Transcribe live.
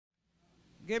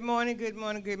Good morning, good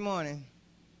morning, good morning.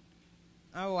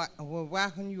 I will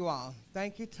welcome you all.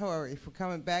 Thank you, Tori, for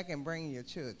coming back and bringing your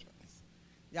children.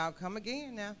 Y'all come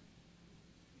again now.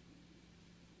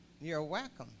 You're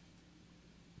welcome.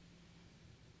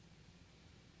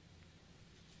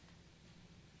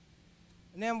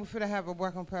 Now we're going to have a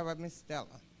welcome prayer by Miss Stella.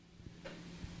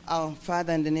 Our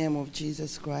Father, in the name of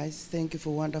Jesus Christ, thank you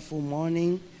for a wonderful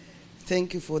morning.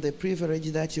 Thank you for the privilege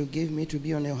that you gave me to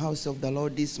be on the house of the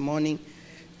Lord this morning.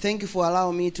 Thank you for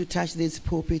allowing me to touch this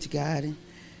pulpit, God.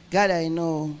 God, I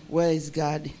know where is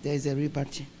God, there is a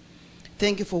liberty.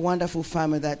 Thank you for wonderful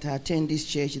family that attend this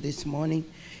church this morning.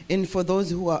 And for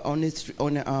those who are on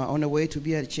the way to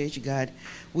be at church, God,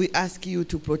 we ask you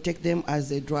to protect them as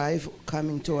they drive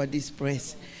coming toward this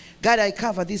place. God, I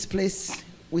cover this place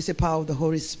with the power of the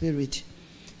Holy Spirit.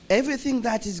 Everything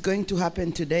that is going to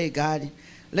happen today, God,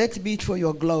 let it be for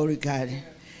your glory, God.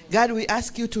 God, we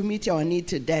ask you to meet our need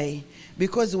today,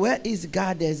 because where is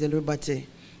God, there is a liberty.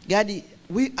 God,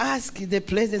 we ask the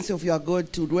presence of your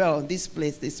God to dwell on this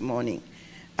place this morning.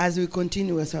 As we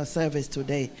continue with our service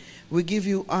today, we give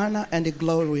you honor and the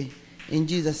glory. In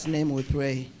Jesus' name we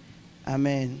pray.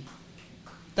 Amen.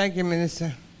 Thank you,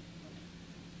 Minister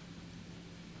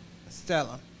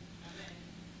Stella.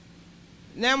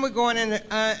 Now we're going in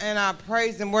our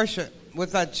praise and worship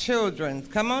with our children.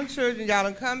 Come on, children. Y'all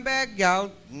don't come back.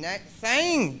 Y'all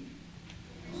sing.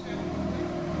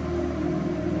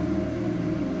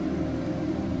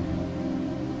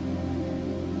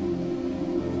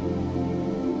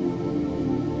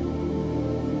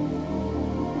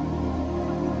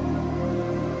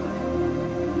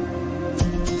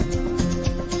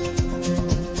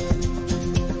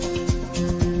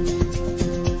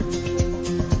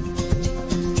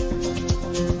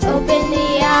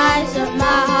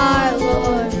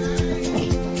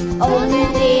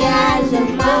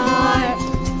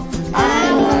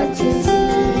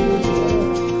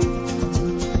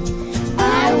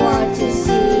 I want to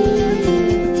see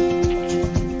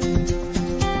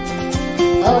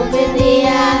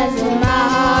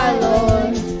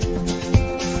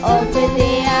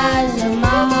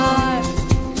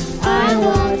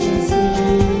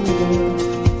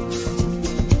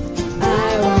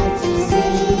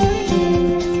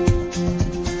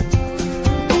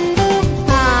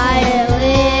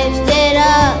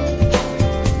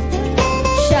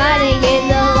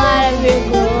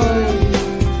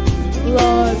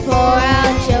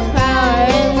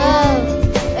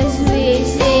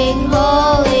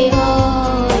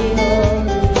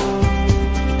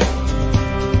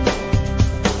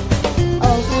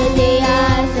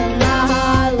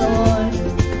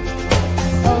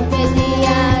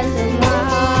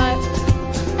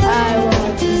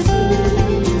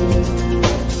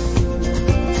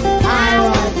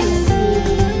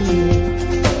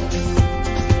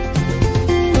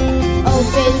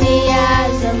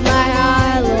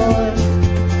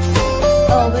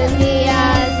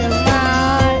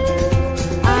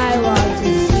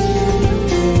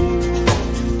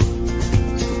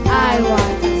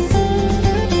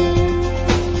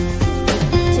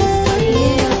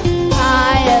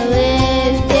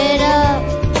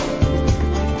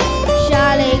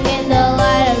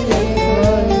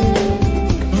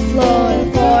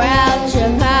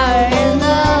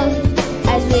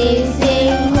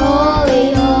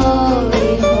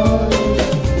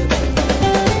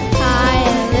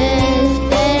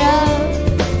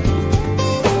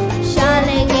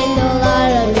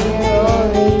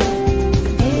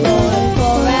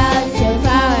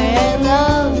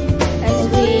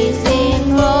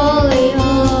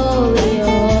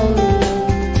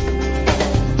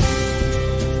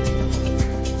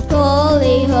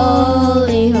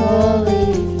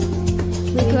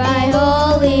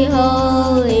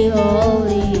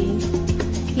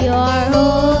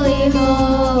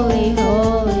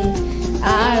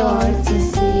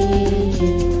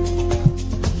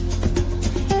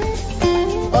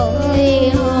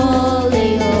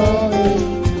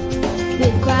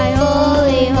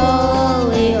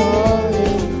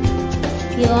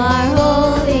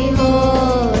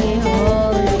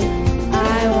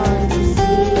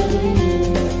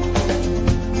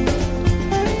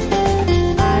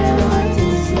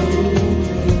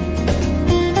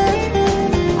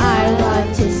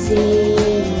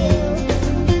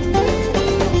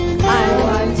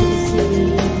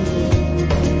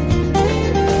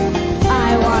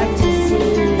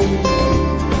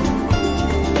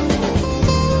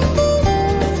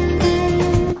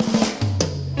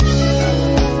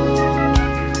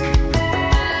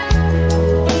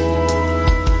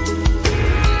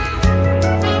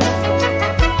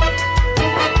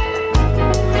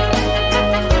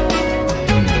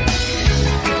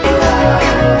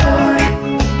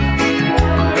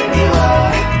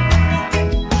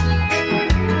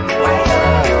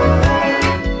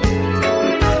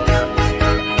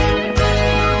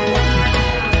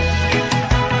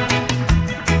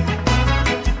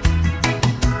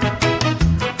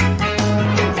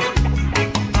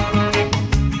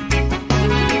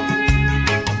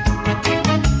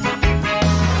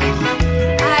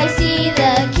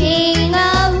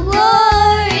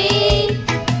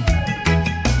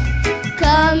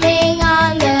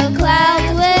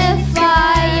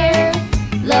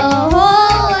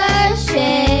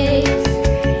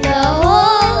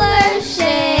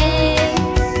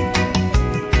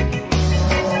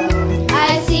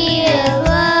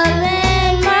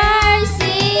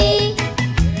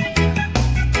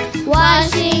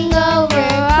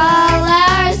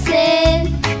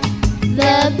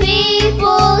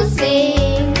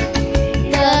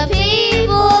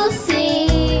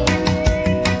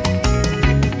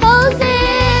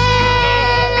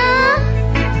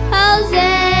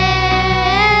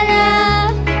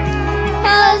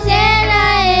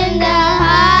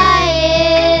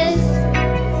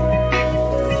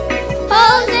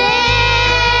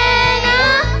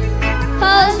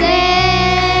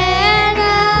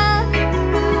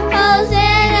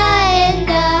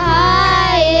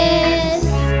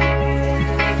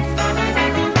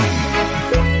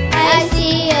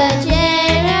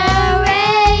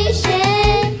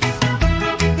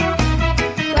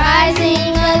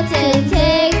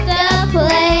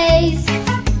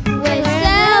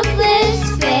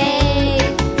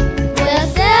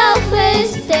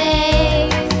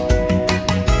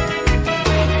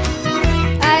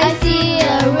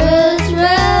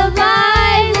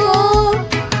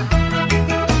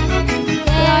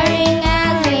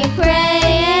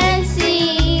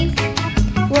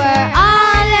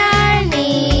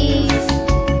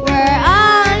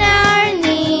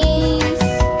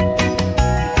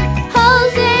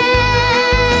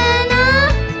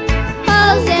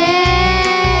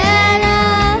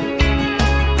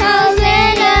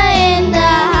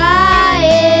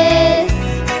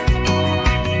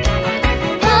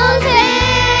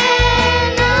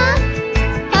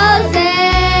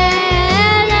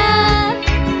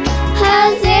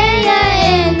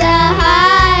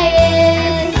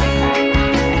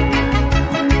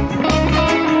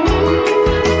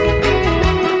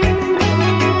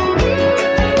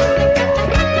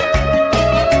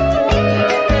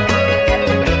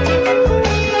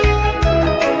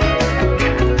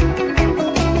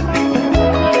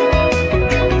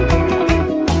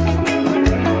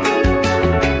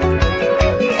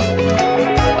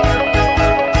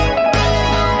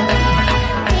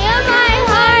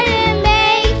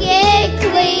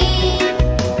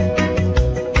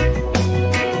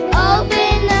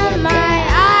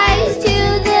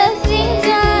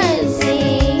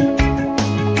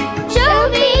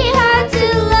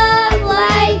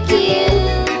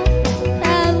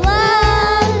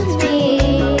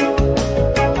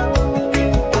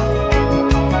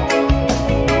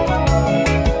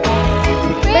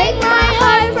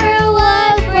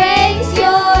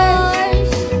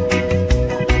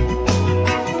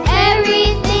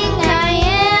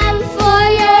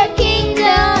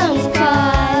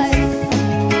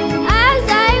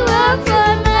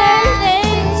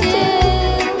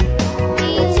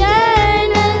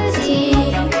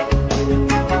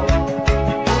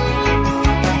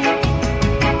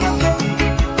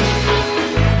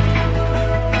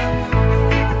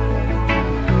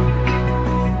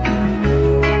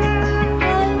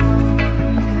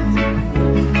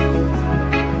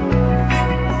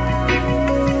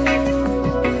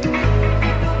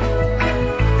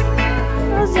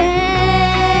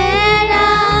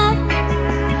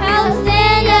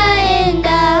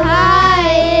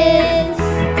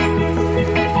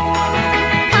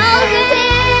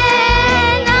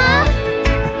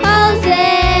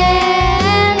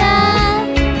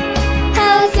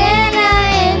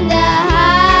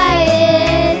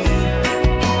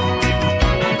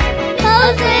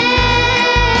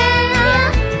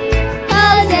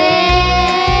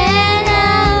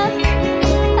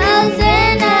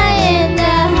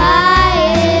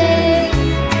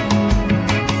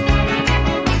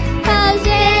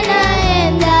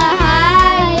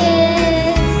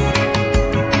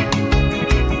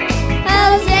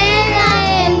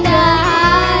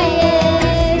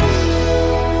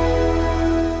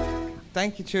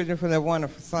you, children, for that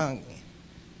wonderful song.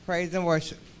 Praise and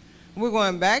worship. We're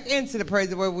going back into the praise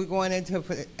and worship. We're going into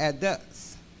at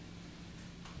dusk.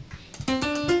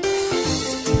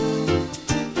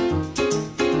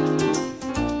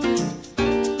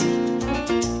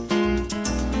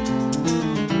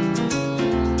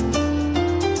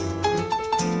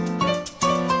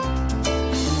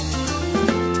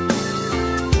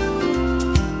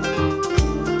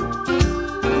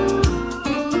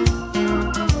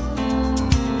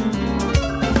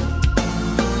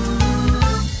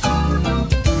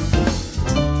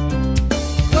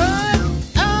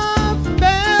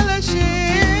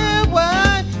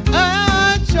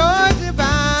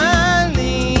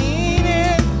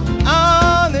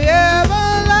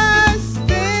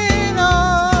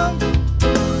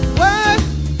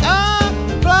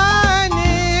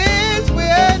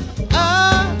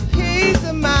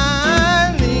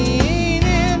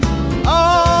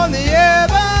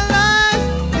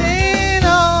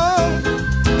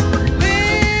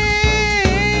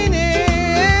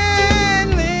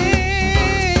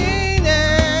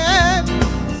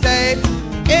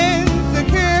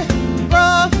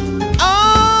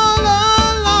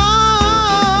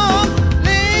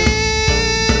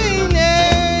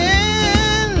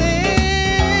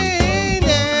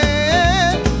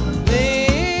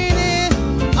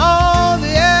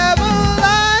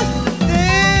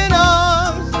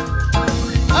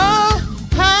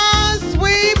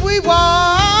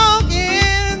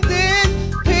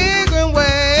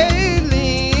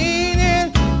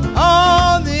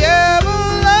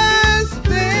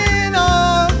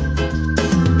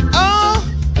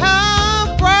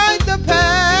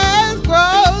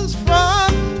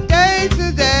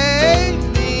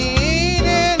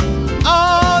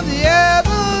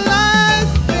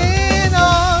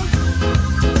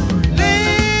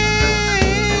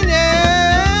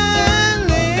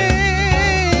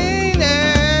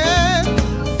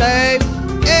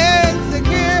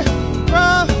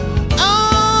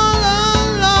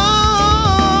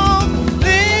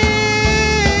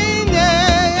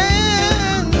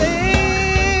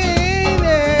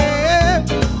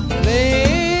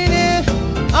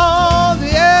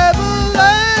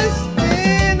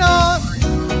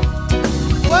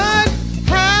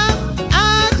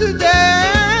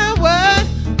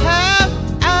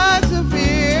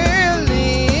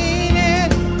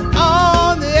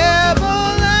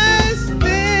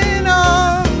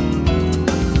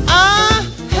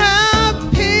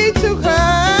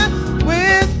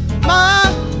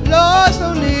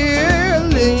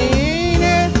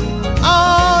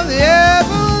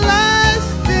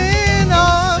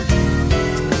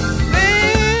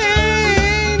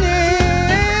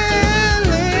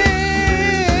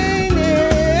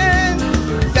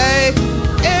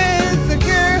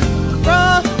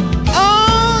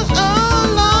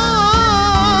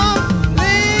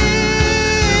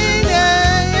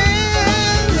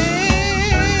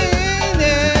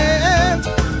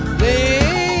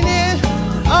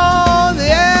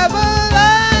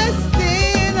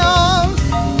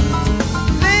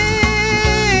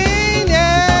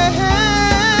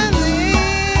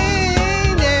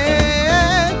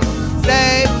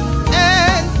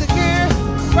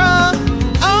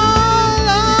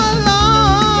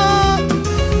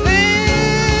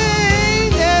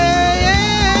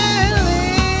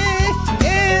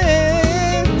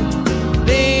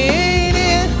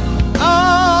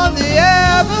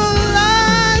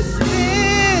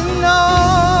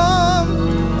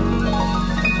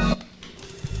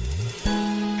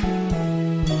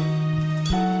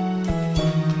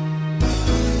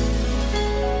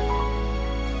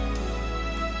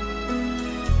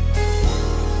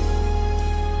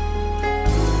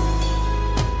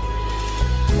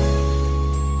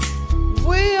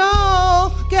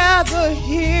 gather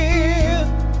here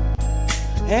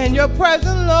in your presence,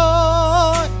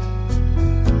 Lord,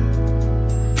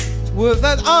 with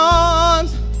our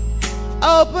arms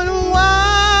open wide,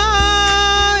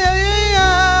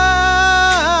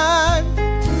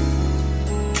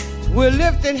 with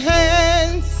lifted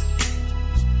hands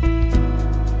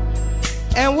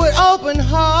and with open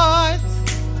hearts,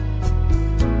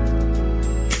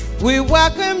 we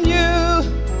welcome you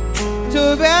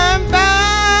to be bound.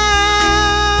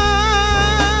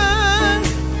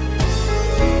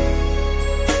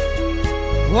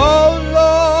 Oh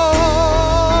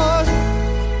Lord,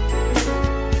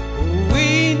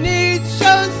 we need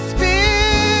your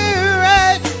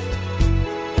Spirit,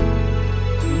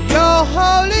 your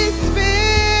Holy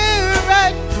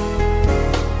Spirit,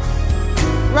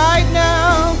 right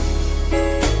now.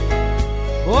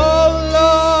 Oh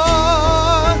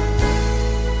Lord,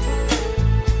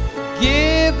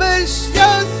 give us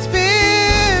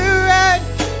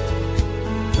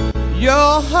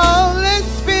Your Holy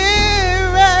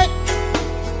Spirit,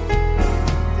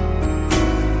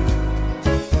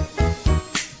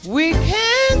 we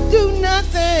can't do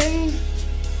nothing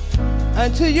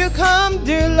until you come,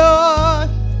 dear Lord,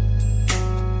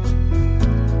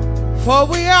 for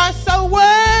we are so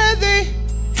worthy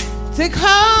to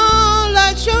call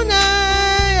out your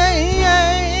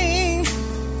name.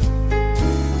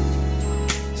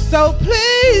 So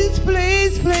please,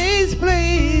 please, please,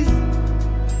 please,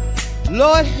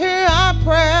 Lord, hear our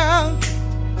prayer,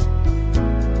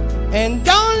 and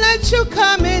don't let your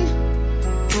coming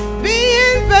be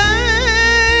in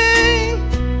vain.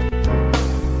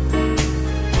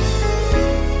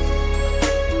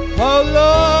 Oh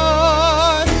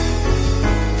Lord,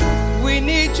 we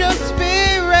need your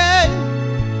Spirit,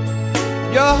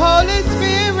 your Holy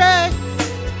Spirit,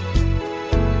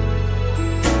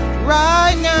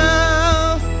 right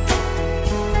now.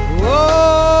 Oh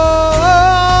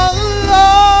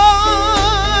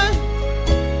Lord,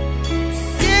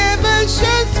 give us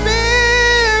your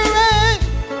Spirit,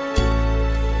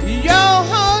 your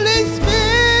Holy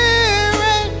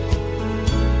Spirit,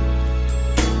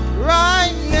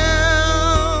 right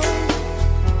now.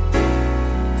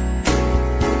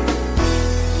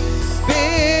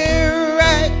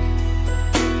 Spirit,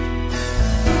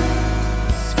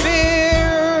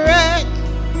 Spirit,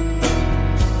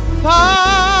 fall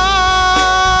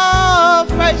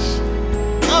fresh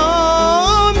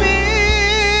on me.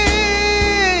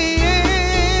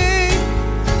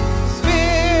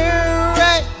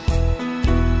 Spirit,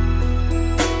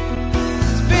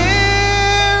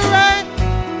 Spirit,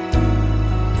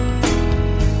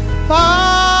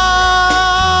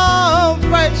 fall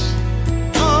fresh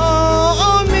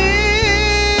on me.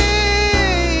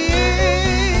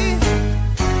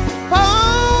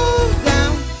 Fall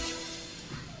down,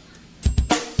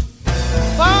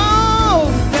 fall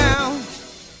down,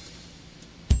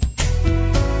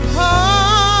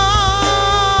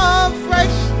 fall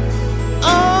fresh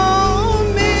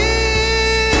on me.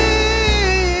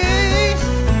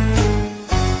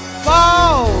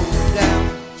 Fall down,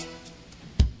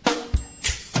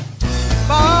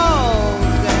 fall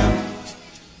down,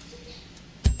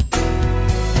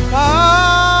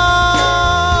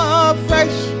 fall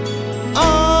fresh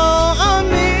on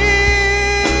me.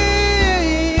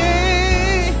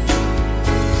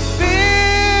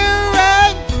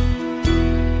 Spirit,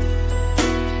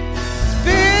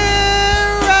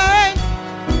 Spirit,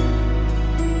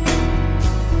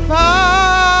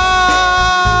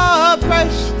 fall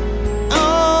fresh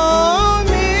on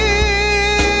me.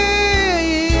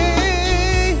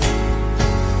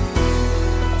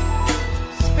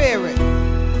 Spirit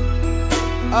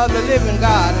of the living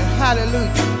God, and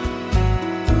hallelujah,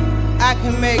 I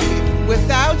can make it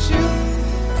without you.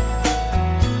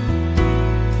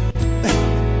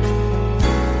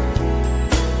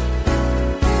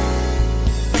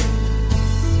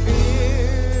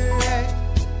 Spirit,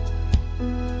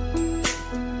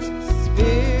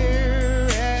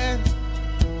 Spirit,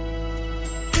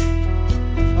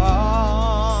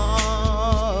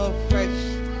 fall fresh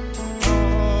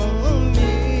on me.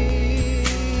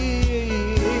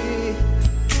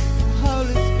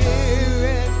 Holy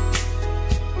Spirit,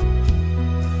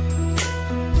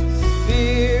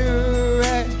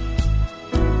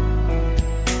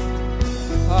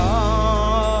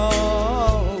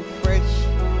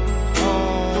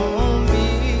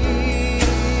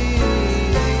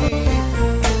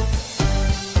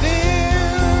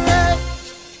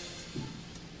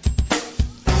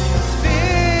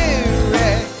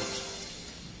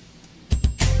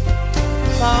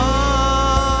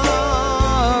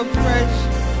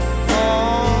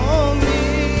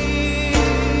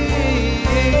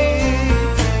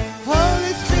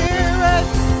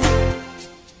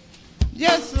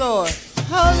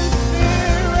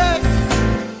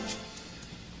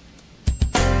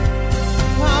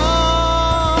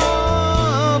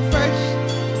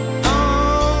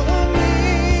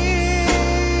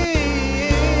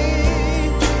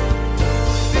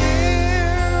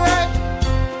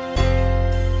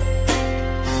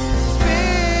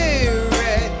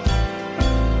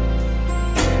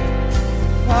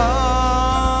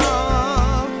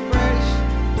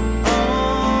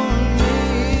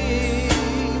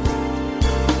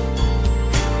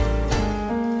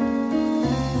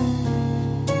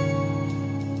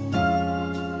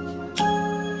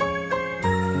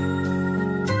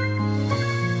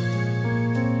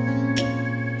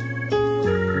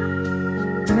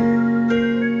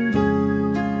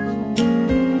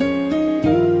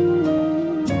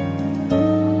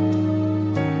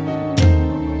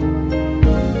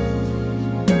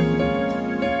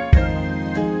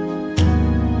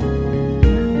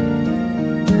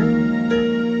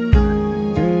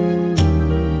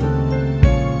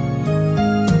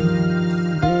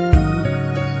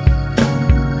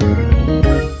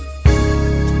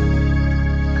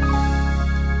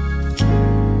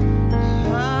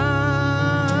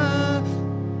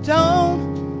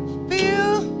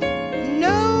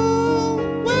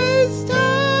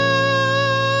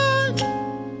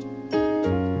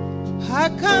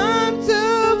 come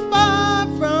too far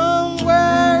from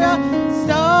where I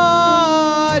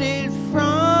started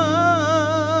from.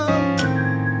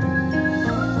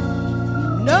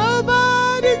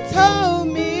 Nobody told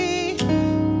me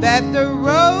that the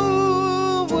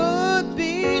road would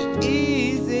be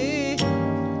easy.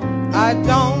 I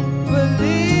don't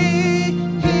believe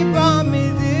he brought me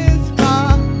this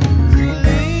far to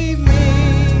leave me.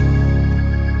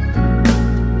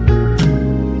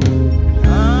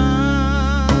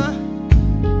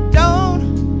 Don't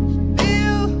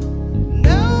feel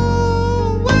no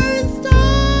waste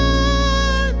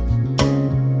time.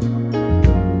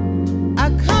 I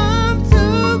come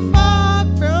too far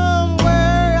from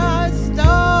where I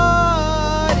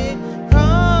started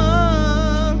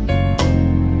from.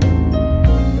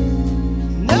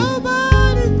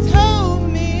 Nobody told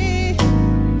me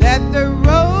that the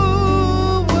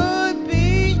road would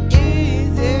be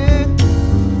easy.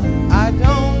 I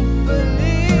don't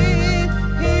believe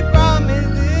he brought me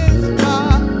this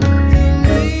far to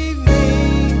leave me.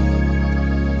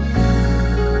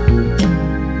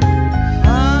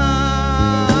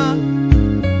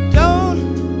 Don't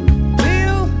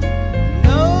feel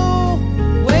no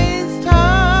waste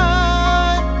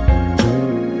time.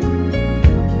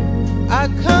 I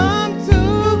come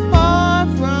too far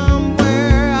from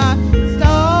where I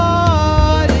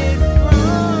started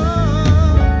from.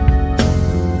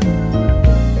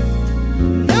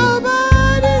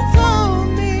 Nobody told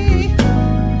me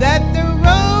that the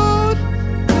road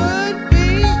would be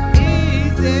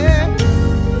easy.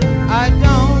 I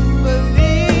don't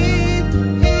believe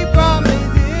he brought me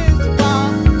this far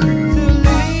to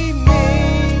leave me.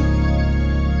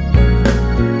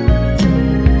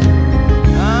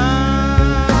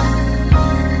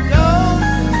 Don't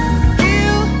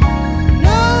feel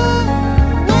no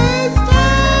waste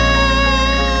time.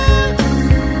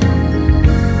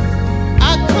 I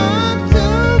come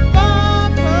too far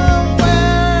from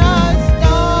where I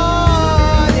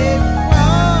started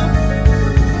from.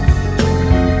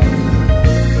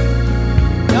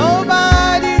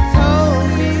 Nobody told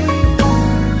me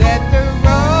that the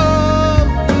road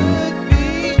would be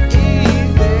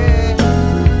easy.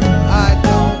 I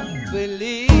don't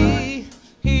believe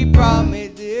he brought me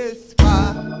this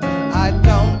far. I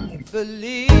don't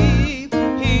believe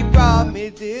he brought me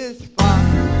this far.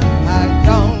 I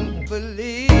don't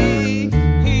believe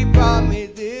he brought me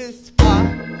this far.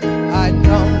 I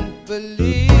don't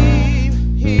believe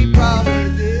he brought me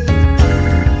this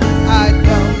far. I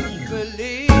don't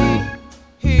believe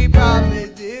he brought me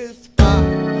this far.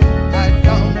 I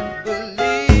don't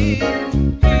believe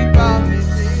he brought me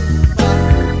this far.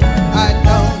 I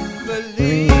don't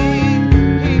believe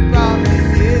he brought me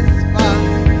this far.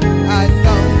 I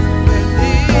don't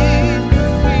believe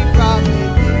he brought me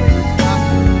this far.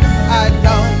 I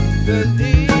don't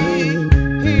believe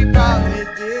he brought me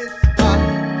this far.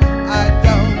 I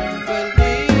don't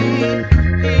believe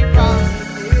he brought me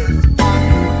this far.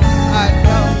 I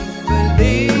don't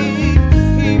believe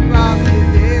he brought me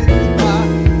this far.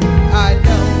 I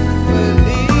don't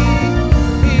believe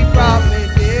he brought me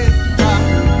this far.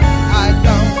 I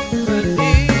don't believe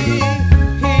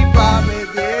he brought me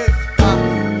this far.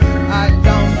 I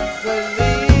don't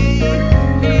believe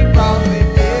he brought me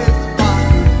this far.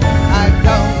 I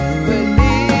don't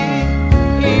believe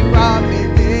he brought me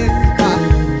this far.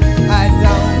 I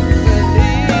don't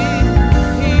believe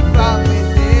he brought me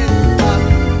this far.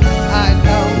 I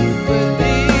don't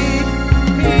believe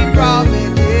he brought me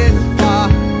this far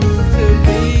to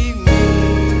leave me.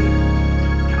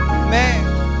 Man.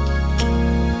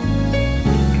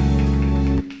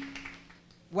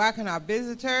 Welcome our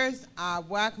visitors. I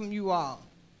welcome you all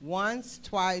once,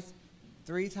 twice,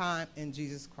 3 times in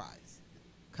Jesus Christ.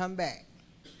 Come back.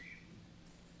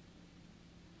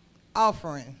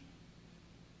 Offering.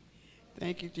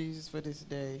 Thank you, Jesus, for this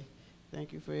day.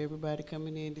 Thank you for everybody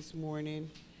coming in this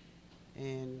morning.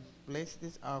 And bless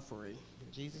this offering.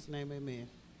 In Jesus' name, amen.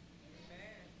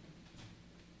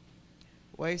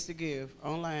 Ways to give.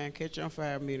 Online,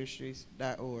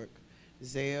 catchonfire.ministries.org.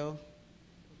 Zelle. What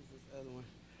is this other one?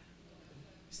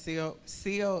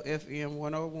 COFM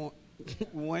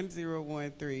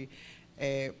 1013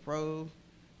 at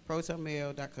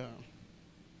protonmail.com.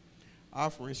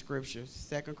 Offering scriptures,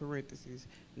 2 Corinthians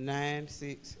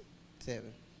 9:6-7.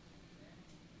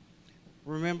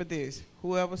 Remember this,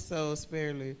 whoever sows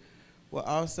sparingly will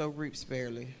also reap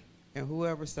sparingly, and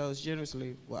whoever sows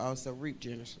generously will also reap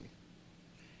generously.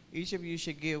 Each of you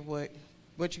should give what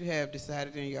you have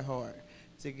decided in your heart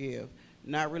to give,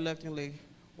 not reluctantly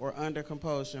or under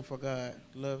compulsion, for God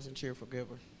loves a cheerful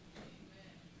giver.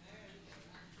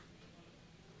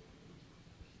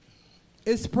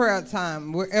 It's prayer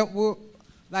time. We're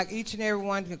like each and every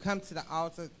one to come to the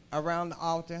altar, around the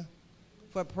altar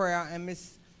for prayer. And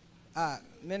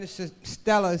Minister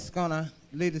Stella is going to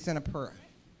lead us in a prayer.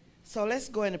 So let's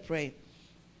go and pray.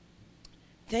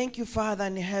 Thank you, Father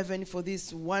in heaven, for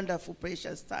this wonderful,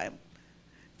 precious time.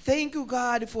 Thank you,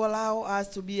 God, for allowing us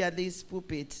to be at this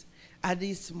pulpit at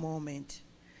this moment.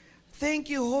 Thank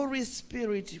you, Holy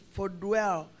Spirit, for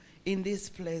dwell in this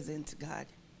pleasant, God.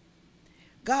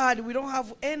 God, we don't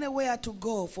have anywhere to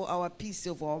go for our peace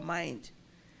of our mind.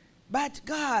 But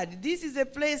God, this is a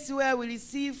place where we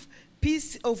receive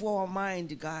peace of our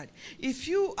mind, God. If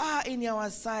you are in our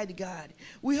side, God,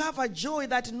 we have a joy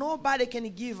that nobody can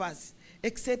give us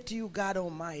except you, God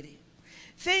Almighty.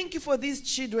 Thank you for these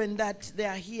children that they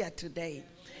are here today.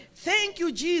 Thank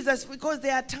you, Jesus, because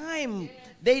their time,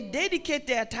 they dedicate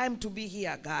their time to be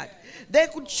here, God. They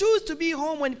could choose to be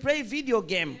home and play video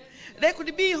game. They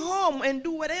could be home and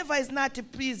do whatever is not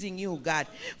pleasing you, God.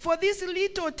 For this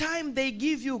little time they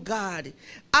give you, God,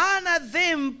 honor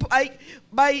them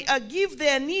by give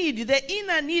their need, the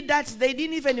inner need that they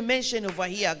didn't even mention over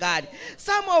here, God.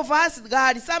 Some of us,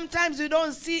 God, sometimes we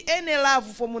don't see any love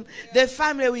from the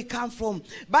family we come from.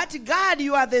 But God,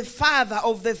 you are the Father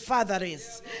of the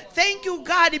fatherless. Thank you,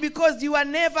 God, because you are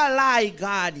never lie,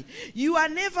 God. You are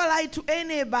never lie to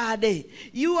anybody.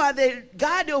 You are the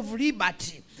God of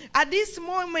liberty. At this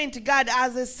moment, God,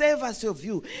 as a servant of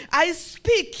you, I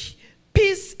speak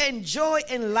peace and joy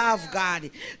and love, God.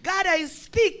 God, I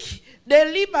speak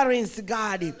deliverance,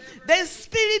 God. The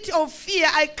spirit of fear,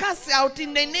 I cast out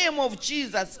in the name of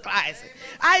Jesus Christ.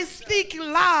 I speak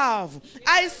love.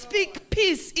 I speak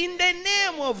peace in the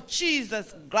name of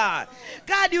Jesus, God.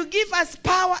 God, you give us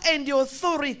power and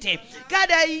authority.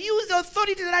 God, I use the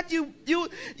authority that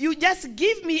you just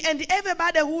give me and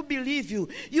everybody who believe you.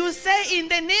 You say in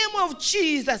the name of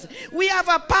Jesus, we have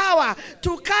a power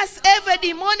to cast every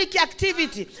demonic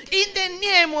activity in the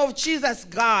name of Jesus,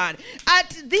 God.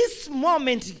 At this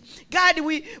moment, God,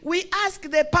 we ask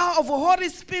the power of the Holy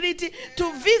Spirit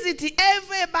to visit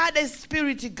everybody's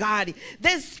spirit, God.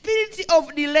 The spirit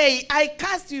of delay, I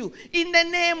cast you in the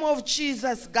name of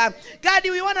Jesus, God. God,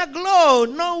 we want to glow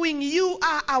knowing you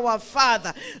are our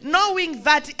Father, knowing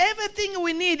that everything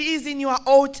we need is in your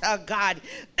altar, God.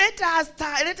 Let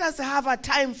us have a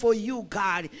time for you,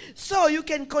 God, so you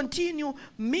can continue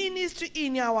ministry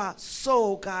in our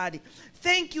soul, God.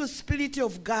 Thank you, Spirit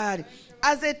of God.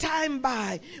 As a time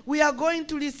by, we are going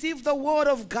to receive the word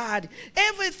of God.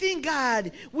 Everything,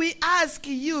 God, we ask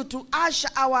you to usher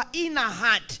our inner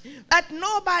heart that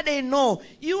nobody know.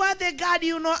 You are the God,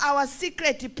 you know our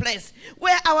secret place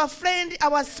where our friend,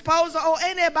 our spouse, or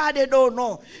anybody don't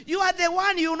know. You are the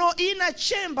one, you know, inner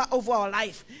chamber of our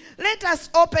life. Let us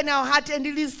open our heart and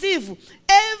receive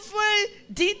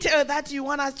every detail that you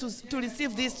want us to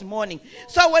receive this morning.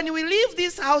 So when we leave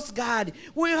this house, God,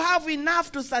 we have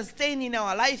enough to sustain in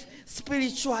our life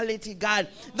spirituality, God.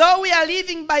 Though we are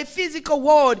living by physical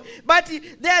word, but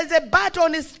there is a battle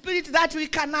on the spirit that we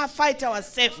cannot fight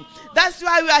ourselves. That's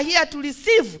why we are here to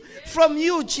receive from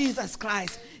you, Jesus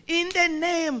Christ. In the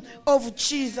name of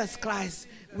Jesus Christ,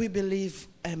 we believe.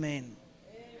 Amen.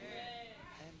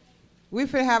 We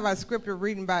finna have our scripture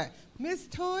reading by Miss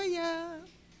Toya.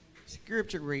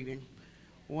 Scripture reading,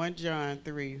 1 John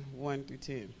 3, 1 through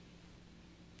 10.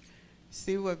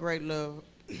 See what great love,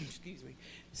 excuse me.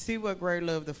 See what great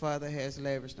love the Father has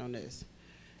lavished on us,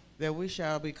 that we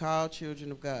shall be called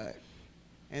children of God,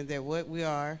 and that what we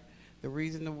are, the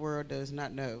reason the world does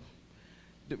not know.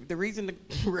 The reason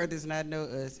the world does not know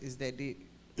us is that they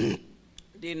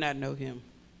did not know him.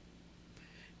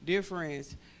 Dear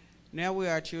friends, now we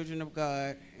are children of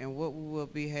God, and what we will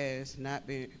be has not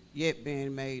yet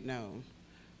been made known.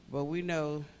 But we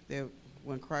know that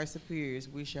when Christ appears,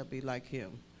 we shall be like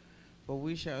him, for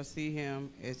we shall see him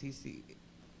as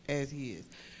he is.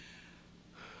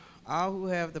 All who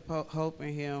have the hope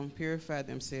in him purify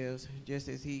themselves just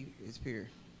as he is pure.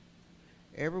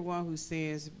 Everyone who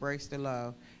sins breaks the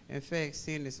law. In fact,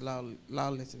 sin is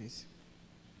lawlessness.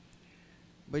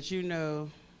 But you know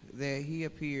that he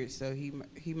appeared so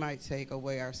he might take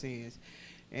away our sins,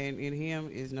 and in him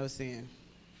is no sin.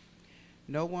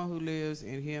 No one who lives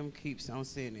in him keeps on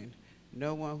sinning.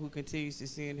 No one who continues to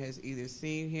sin has either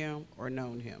seen him or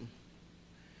known him.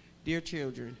 Dear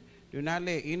children, do not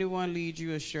let anyone lead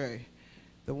you astray.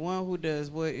 The one who does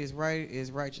what is right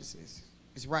is righteous,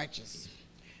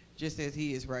 just as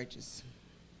he is righteous.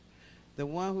 The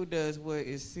one who does what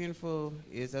is sinful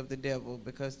is of the devil,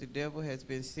 because the devil has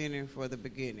been sinning from the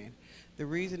beginning. The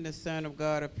reason the Son of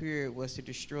God appeared was to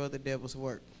destroy the devil's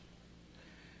work.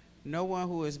 No one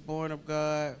who is born of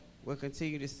God will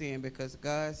continue to sin because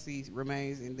God's seed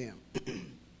remains in them.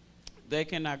 They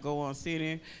cannot go on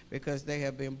sinning because they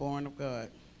have been born of God.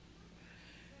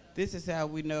 This is how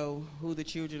we know who the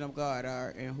children of God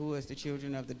are and who is the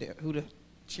children of who the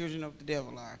children of the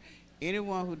devil are.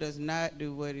 Anyone who does not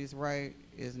do what is right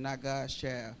is not God's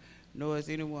child, nor is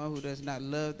anyone who does not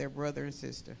love their brother and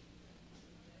sister.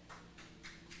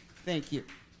 Thank you.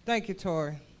 Thank you,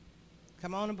 Tori.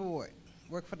 Come on aboard.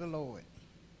 Work for the Lord.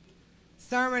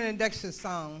 Sermon induction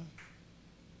song.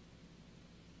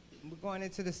 We're going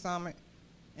into the sermon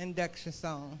induction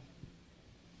song.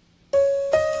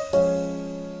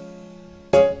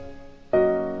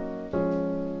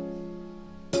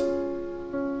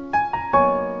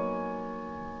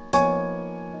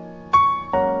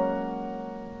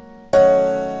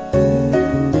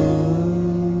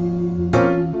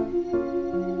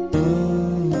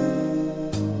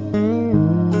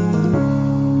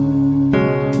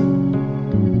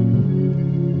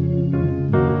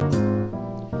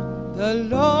 The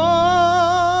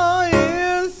Lord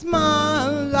is my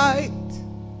light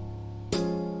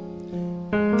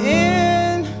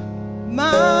and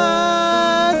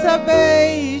my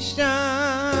salvation.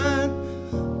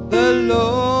 The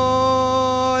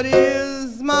Lord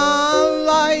is my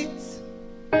light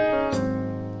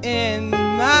and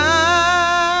my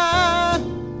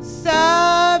salvation.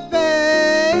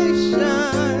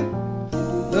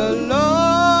 The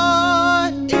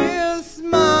Lord is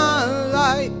my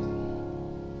light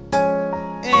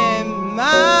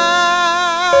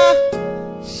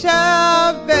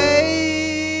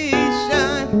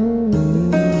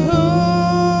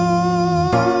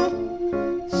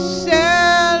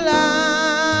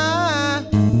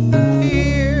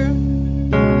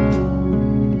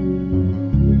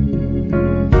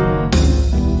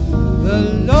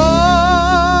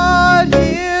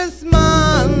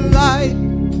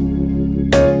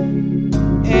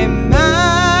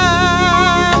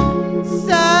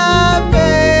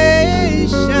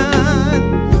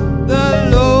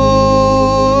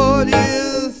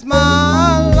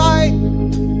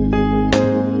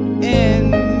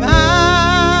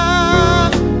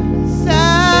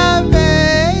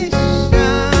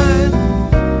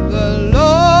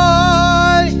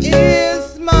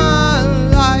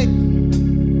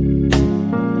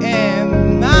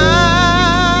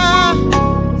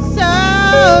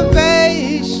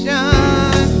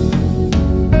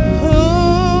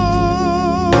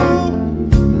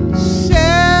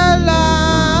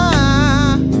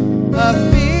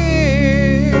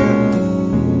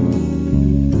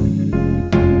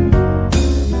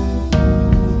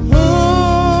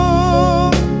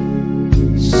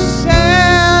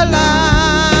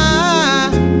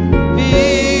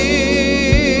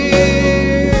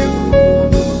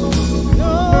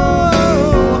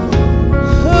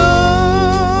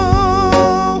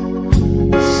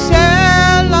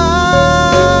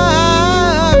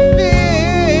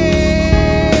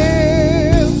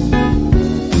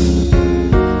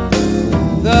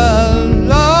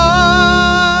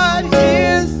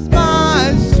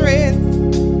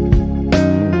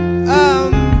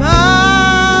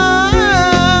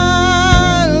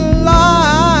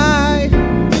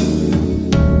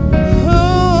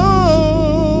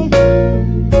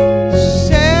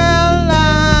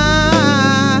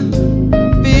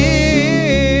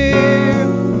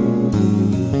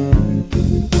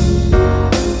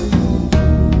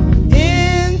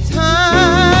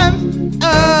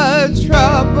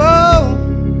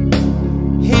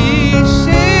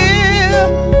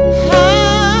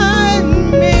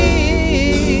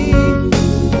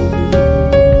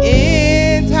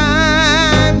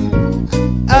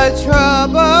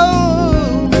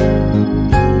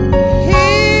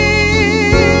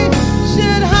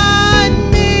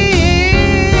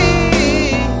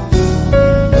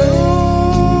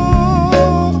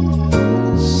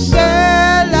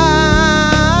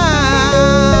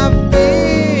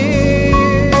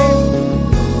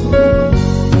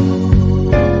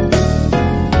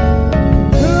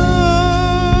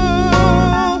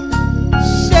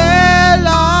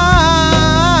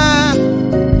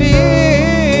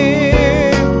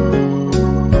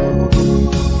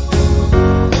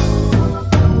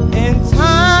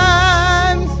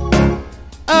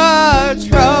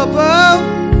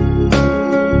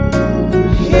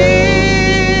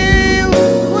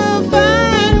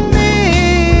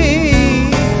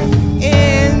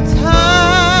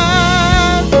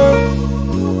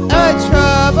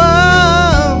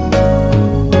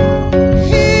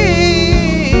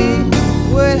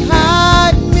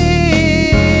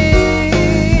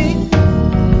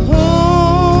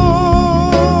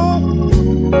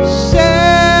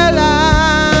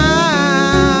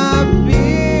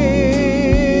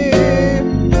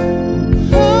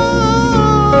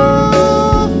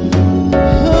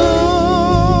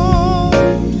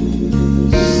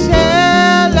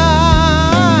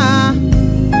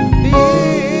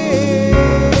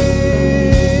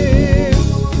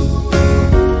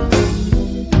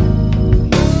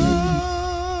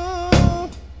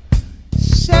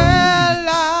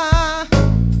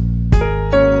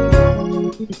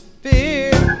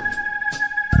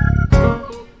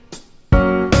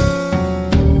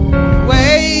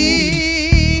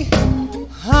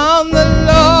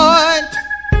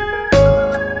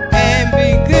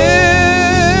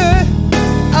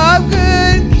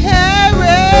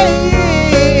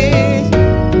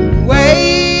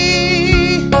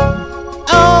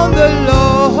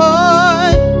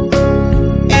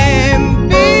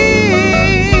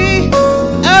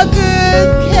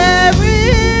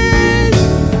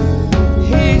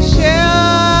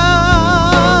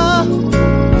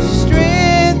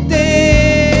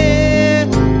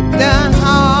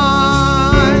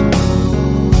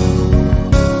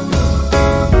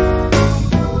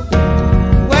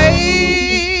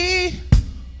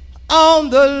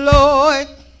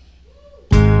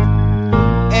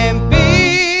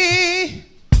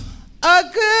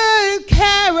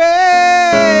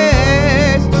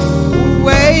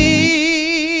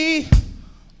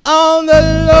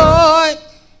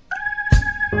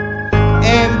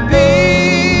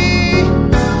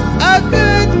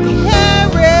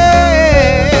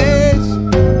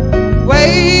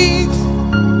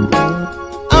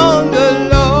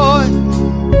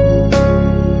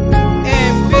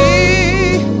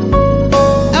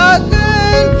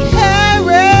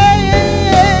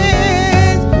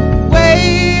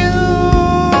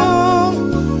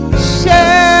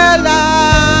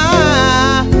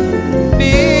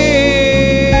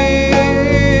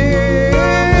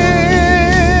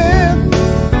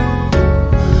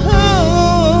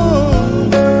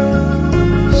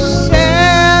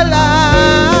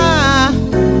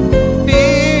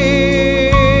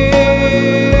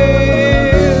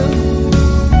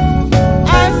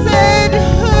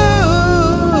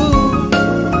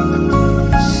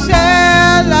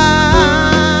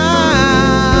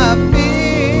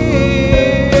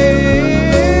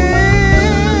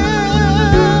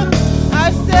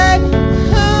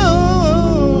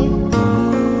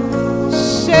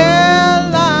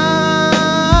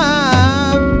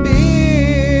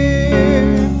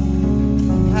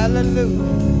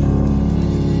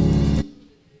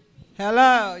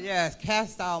has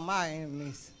cast out my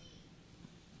enemies.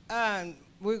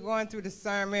 We're going through the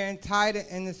sermon titled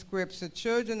in the scripture,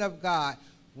 Children of God,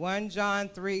 1 John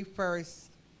 3, verse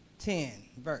 10,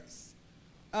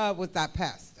 with our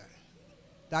pastor,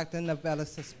 Dr. Novella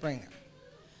Springette.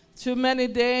 Through many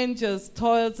dangers,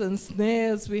 toils, and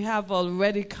snares we have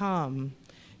already come.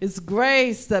 It's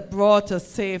grace that brought us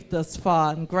safe thus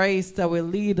far, and grace that will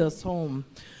lead us home.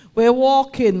 We're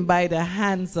walking by the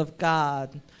hands of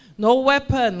God. No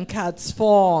weapon can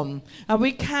form, and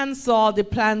we cancel all the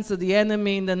plans of the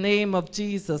enemy in the name of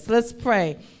Jesus. Let's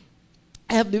pray.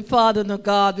 Heavenly Father and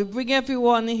God, we bring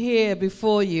everyone here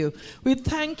before you. We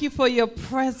thank you for your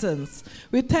presence.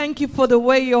 We thank you for the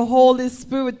way your Holy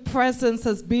Spirit presence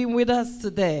has been with us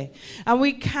today. And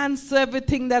we cancel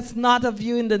everything that's not of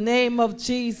you in the name of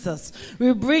Jesus.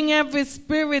 We bring every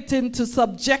spirit into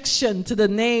subjection to the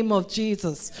name of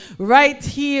Jesus. Right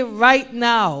here, right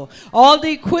now. All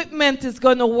the equipment is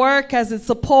going to work as it's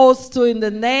supposed to in the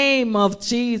name of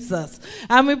Jesus.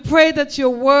 And we pray that your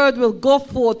word will go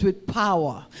forth with power.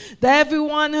 That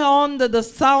everyone under the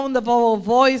sound of our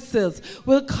voices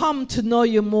will come to know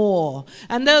you more.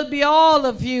 And there'll be all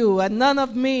of you and none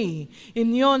of me.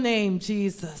 In your name,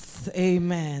 Jesus.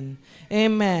 Amen.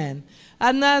 Amen.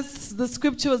 And as the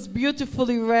scripture was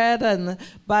beautifully read and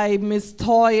by Miss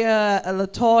Latoya,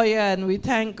 and we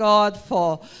thank God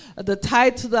for the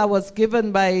title that was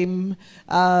given by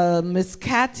Miss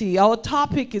Cathy. Our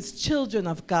topic is Children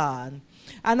of God.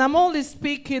 And I'm only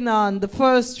speaking on the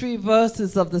first 3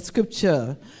 verses of the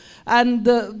scripture. And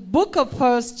the book of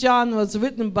 1 John was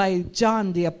written by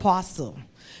John the Apostle.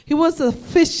 He was a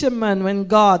fisherman when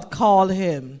God called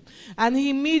him. And he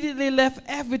immediately left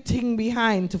everything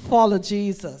behind to follow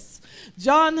Jesus.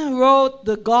 John wrote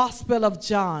the Gospel of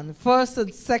John, 1st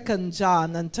and 2nd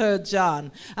John and 3rd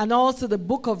John, and also the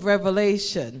book of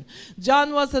Revelation.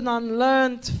 John was an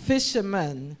unlearned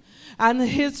fisherman. And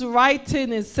his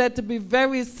writing is said to be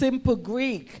very simple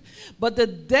Greek, but the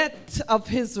depth of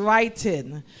his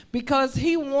writing, because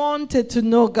he wanted to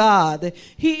know God,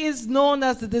 he is known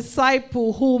as the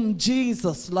disciple whom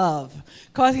Jesus loved,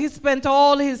 because he spent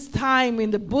all his time in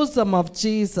the bosom of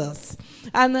Jesus.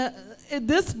 And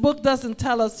this book doesn't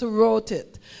tell us who wrote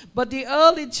it, but the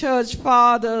early church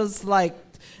fathers like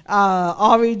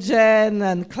Origen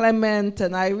and Clement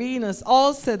and Irenaeus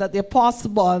all said that the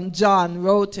Apostle John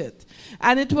wrote it.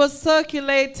 And it was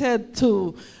circulated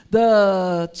to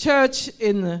the church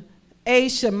in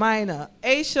Asia Minor.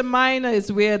 Asia Minor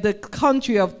is where the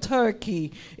country of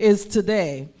Turkey is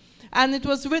today. And it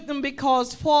was written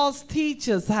because false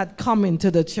teachers had come into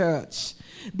the church.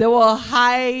 They were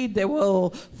high, they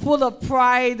were full of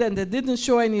pride, and they didn't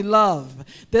show any love.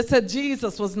 They said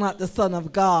Jesus was not the Son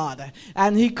of God,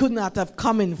 and he could not have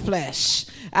come in flesh.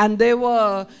 And they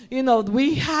were, you know,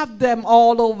 we have them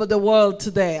all over the world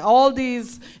today. All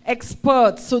these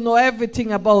experts who know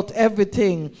everything about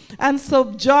everything. And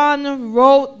so John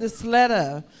wrote this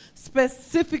letter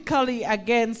specifically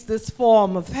against this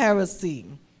form of heresy.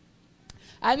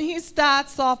 And he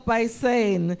starts off by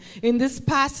saying, in this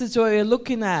passage where you're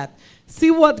looking at, see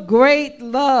what great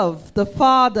love the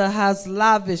Father has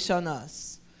lavished on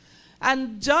us.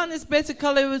 And John is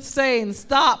basically saying,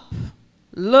 stop,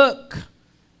 look,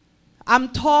 I'm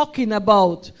talking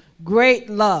about great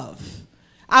love.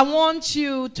 I want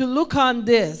you to look on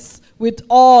this with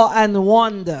awe and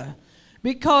wonder,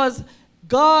 because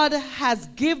God has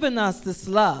given us this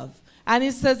love. And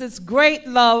he says it's great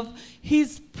love.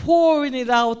 He's pouring it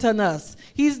out on us.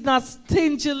 He's not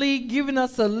stingily giving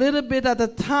us a little bit at a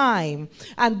time.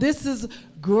 And this is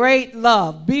great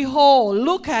love. Behold,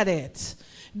 look at it.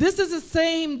 This is the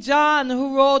same John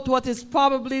who wrote what is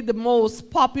probably the most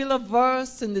popular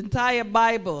verse in the entire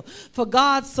Bible. For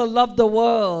God so loved the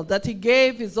world that he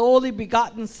gave his only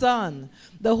begotten Son,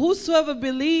 that whosoever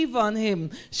believe on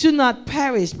him should not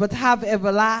perish but have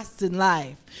everlasting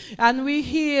life. And we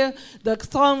hear the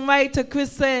songwriter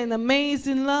Chris saying,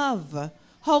 amazing love.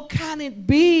 How can it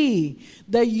be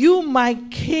that you, my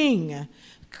King,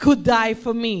 could die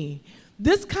for me?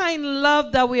 This kind of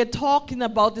love that we are talking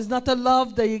about is not a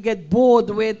love that you get bored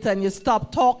with and you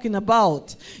stop talking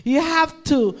about. You have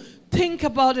to think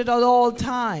about it at all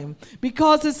time,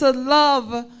 because it's a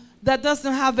love that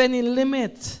doesn't have any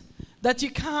limit, that you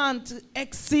can't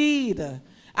exceed.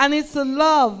 And it's a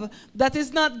love that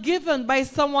is not given by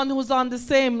someone who's on the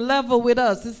same level with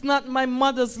us. It's not my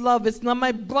mother's love. It's not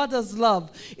my brother's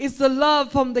love. It's the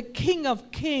love from the King of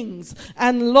Kings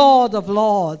and Lord of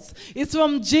Lords. It's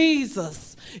from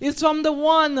Jesus. It's from the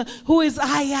one who is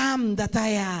I am that I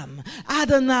am.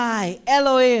 Adonai,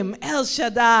 Elohim, El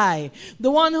Shaddai.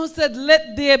 The one who said,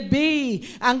 let there be,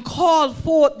 and called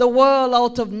forth the world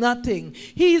out of nothing.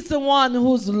 He's the one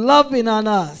who's loving on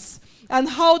us. And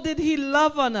how did he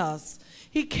love on us?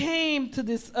 He came to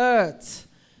this earth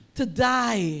to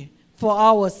die for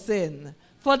our sin,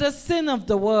 for the sin of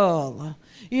the world.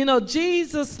 You know,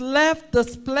 Jesus left the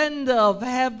splendor of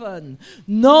heaven,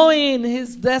 knowing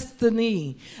his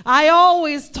destiny. I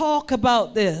always talk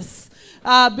about this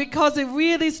because it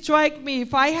really strikes me.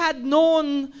 If I had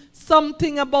known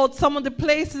something about some of the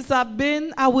places I've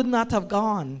been, I would not have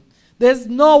gone. There's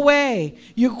no way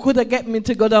you could have get me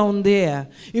to go down there.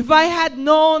 If I had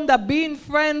known that being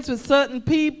friends with certain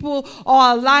people or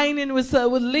aligning with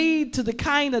would lead to the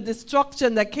kind of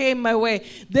destruction that came my way,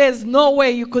 there's no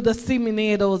way you could have seen me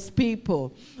near those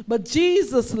people. But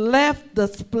Jesus left the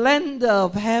splendor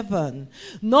of heaven,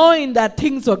 knowing that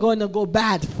things were going to go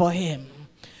bad for him,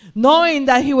 knowing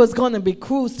that he was going to be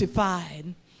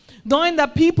crucified, knowing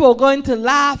that people were going to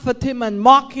laugh at him and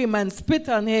mock him and spit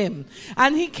on him.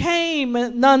 And he came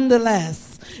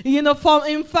nonetheless. You know,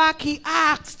 in fact, he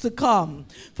asked to come.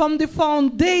 From the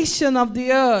foundation of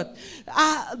the earth,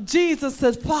 Jesus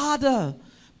said, Father,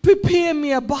 prepare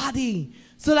me a body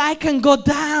so that I can go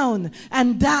down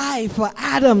and die for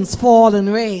Adam's fallen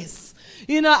race.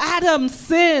 You know, Adam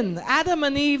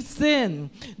and Eve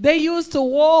sinned. They used to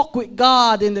walk with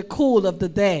God in the cool of the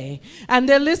day. And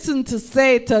they listened to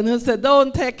Satan, who said,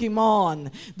 don't take him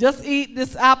on. Just eat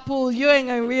this apple. You ain't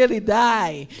going to really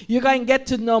die. You're going to get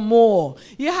to know more.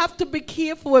 You have to be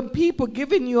careful when people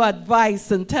giving you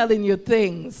advice and telling you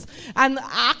things. And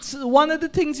actually, one of the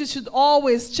things you should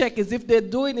always check is if they're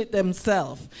doing it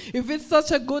themselves. If it's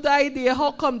such a good idea,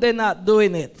 how come they're not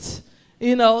doing it?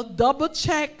 You know, double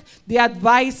check the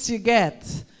advice you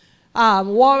get.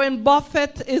 Warren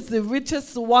Buffett is the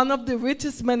richest, one of the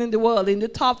richest men in the world, in the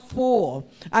top 4.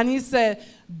 And he said,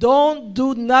 don't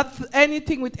do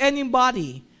anything with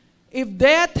anybody. If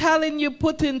they're telling you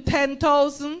put in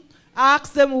 10,000,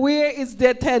 ask them where is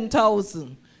their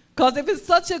 10,000. Because if it's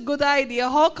such a good idea,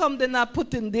 how come they're not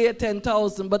putting their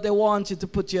 10,000, but they want you to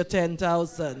put your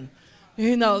 10,000?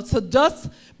 You know, so just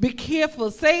be careful.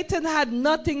 Satan had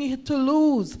nothing to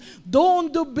lose.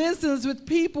 Don't do business with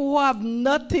people who have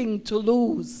nothing to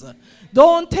lose.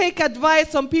 Don't take advice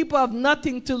from people who have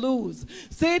nothing to lose.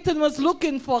 Satan was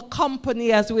looking for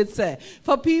company, as we'd say,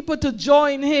 for people to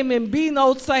join him in being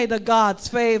outside of God's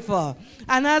favor.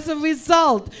 And as a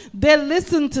result, they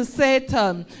listened to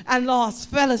Satan and lost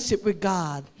fellowship with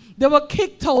God. They were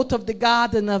kicked out of the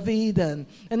Garden of Eden,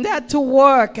 and they had to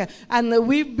work, and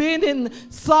we've been in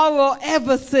sorrow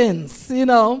ever since, you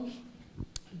know.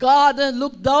 God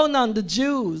looked down on the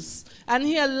Jews, and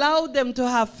he allowed them to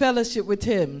have fellowship with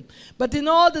him. But in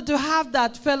order to have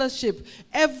that fellowship,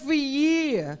 every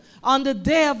year on the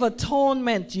Day of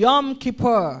Atonement, Yom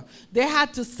Kippur, they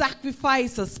had to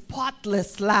sacrifice a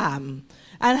spotless lamb.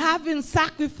 And having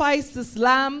sacrificed this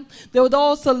lamb, they would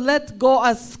also let go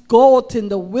a goat in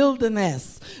the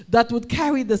wilderness that would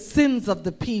carry the sins of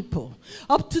the people.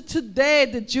 Up to today,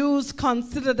 the Jews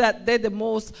consider that day the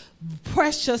most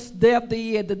precious day of the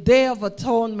year, the Day of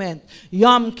Atonement,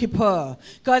 Yom Kippur,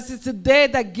 because it's a day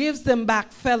that gives them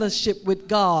back fellowship with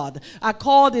God,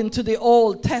 according to the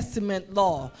Old Testament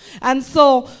law. And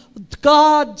so,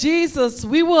 God, Jesus,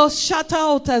 we were shut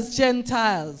out as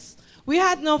Gentiles. We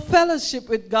had no fellowship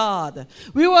with God.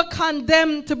 We were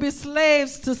condemned to be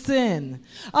slaves to sin.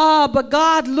 But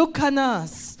God looked on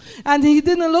us. And he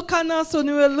didn't look on us when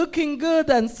we were looking good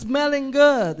and smelling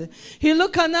good. He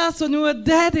looked on us when we were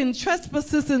dead in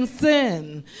trespasses and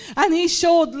sin. And he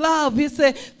showed love. He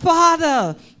said,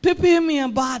 Father, prepare me a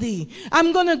body.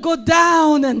 I'm going to go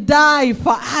down and die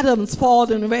for Adam's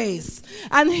fallen race.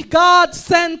 And God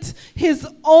sent his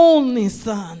only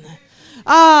son.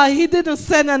 He didn't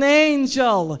send an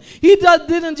angel. He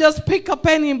didn't just pick up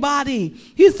anybody.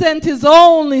 He sent his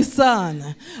only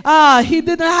son. He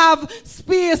didn't have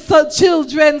spares for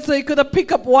children, so he could have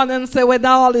picked up one and say, when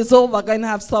all is over, I'm going to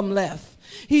have some left.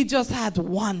 He just had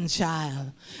one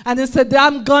child. And he said,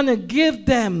 I'm going to give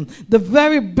them the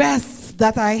very best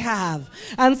that I have.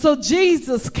 And so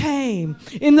Jesus came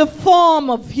in the form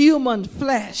of human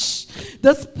flesh,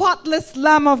 the spotless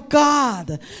Lamb of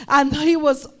God, and he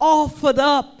was offered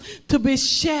up to be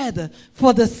shed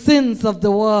for the sins of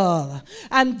the world.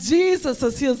 And Jesus,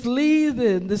 as he was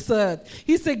leaving this earth,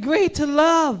 he said, greater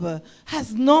love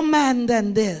has no man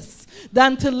than this,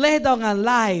 than to lay down a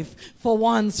life for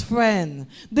one's friend.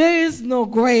 There is no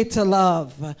greater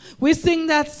love. We sing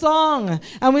that song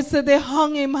and we say they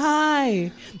hung him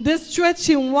high, they stretched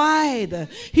him wide,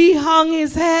 he hung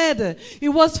his head. It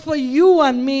was for you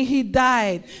and me he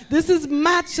died. This is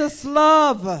matchless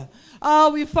love.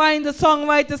 We find the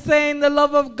songwriter saying the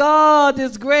love of God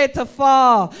is greater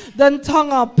far than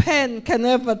tongue or pen can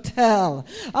ever tell.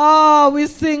 We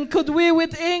sing, could we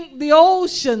with ink the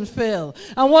ocean fill?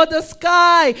 And what the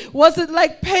sky, was it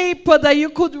like paper that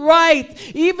you could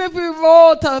write? Even if we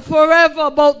wrote forever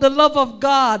about the love of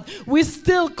God, we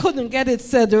still couldn't get it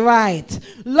said right.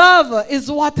 Love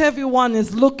is what everyone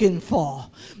is looking for.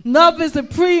 Love is the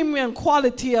premium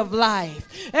quality of life.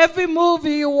 Every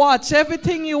movie you watch,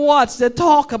 everything you watch, they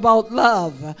talk about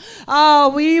love.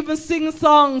 We even sing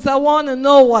songs, I want to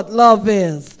know what love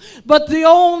is. But the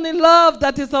only love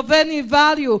that is of any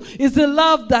value is the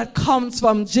love that comes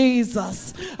from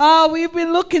Jesus. We've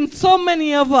been looking, so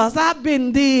many of us, I've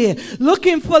been there,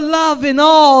 looking for love in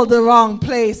all the wrong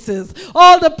places.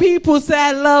 All the people say,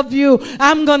 I love you,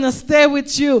 I'm going to stay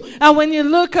with you. And when you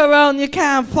look around, you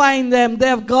can't find them.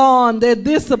 They've gone, they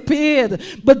disappeared.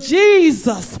 But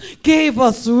Jesus gave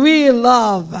us real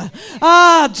love.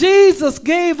 Jesus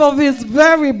gave of his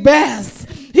very best.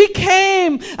 He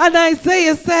came, and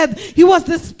Isaiah said he was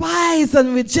despised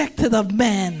and rejected of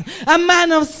men, a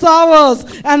man of sorrows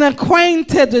and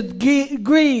acquainted with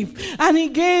grief. And he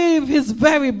gave his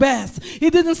very best. He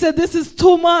didn't say, this is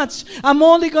too much, I'm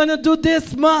only going to do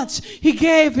this much. He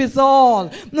gave his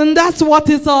all. And that's what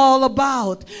it's all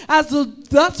about.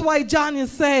 That's why John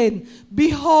is saying,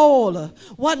 behold,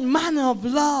 what manner of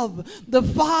love the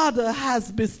Father has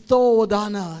bestowed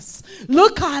on us.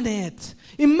 Look on it.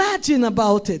 Imagine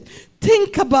about it.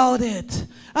 Think about it.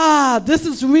 This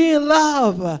is real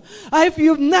love. If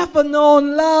you've never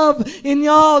known love in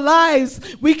your lives,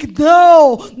 we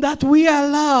know that we are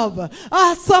loved.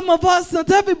 Some of us, not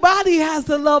everybody has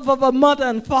the love of a mother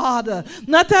and father.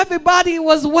 Not everybody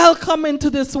was welcome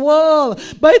into this world.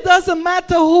 But it doesn't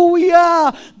matter who we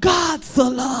are. God so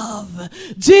loved,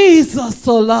 Jesus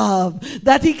so loved,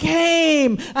 that he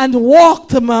came and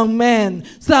walked among men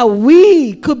so that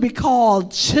we could be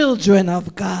called children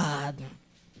of God.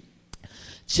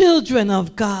 Children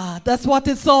of God. That's what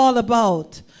it's all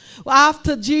about.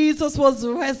 After Jesus was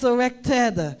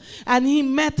resurrected and he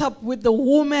met up with the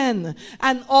woman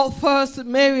and first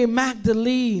Mary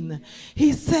Magdalene,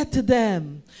 he said to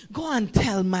them, go and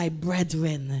tell my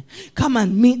brethren, come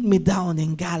and meet me down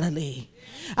in Galilee.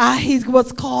 He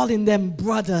was calling them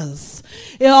brothers.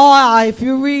 If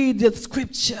you read the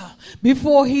scripture,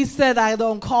 before he said, I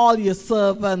don't call you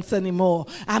servants anymore,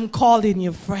 I'm calling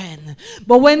you friend.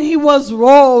 But when he was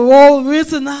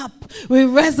risen up with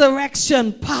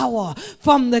resurrection power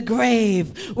from the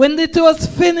grave, when it was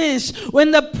finished,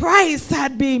 when the price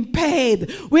had been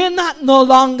paid, we're not no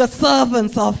longer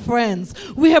servants or friends.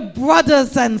 We are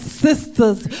brothers and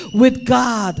sisters with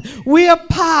God. We are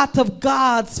part of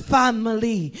God's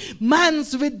family.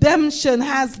 Man's redemption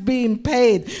has been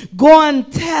paid. Go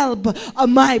and tell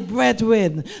my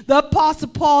brethren. The Apostle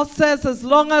Paul says, as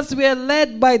long as we are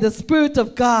led by the Spirit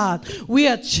of God, we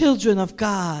are children of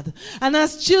God. And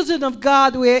as children of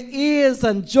God, we are ears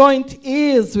and joint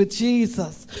ears with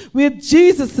Jesus. We're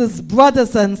Jesus'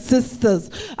 brothers and sisters.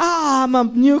 I'm a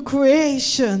new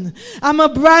creation. I'm a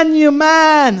brand new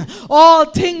man. All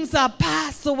things are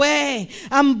passed away.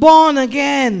 I'm born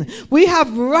again. We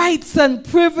have rights and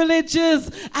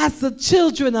privileges as the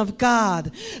children of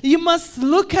God. You must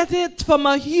look at it from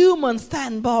a human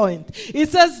standpoint.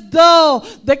 It's as though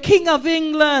the King of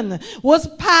England was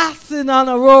passing on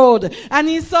a road and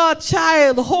he saw a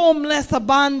child homeless,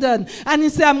 abandoned, and he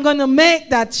said, I'm going to make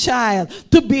that child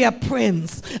to be a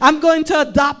prince. I'm going to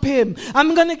adopt him.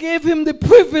 I'm going to give him the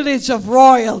privilege of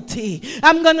royalty.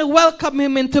 I'm going to welcome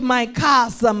him into my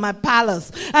castle and my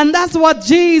palace. And that's what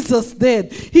Jesus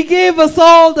did. He gave us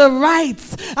all the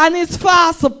rights, and it's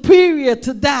far superior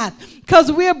to that.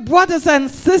 Because we are brothers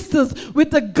and sisters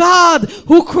with the God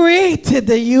who created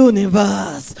the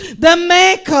universe, the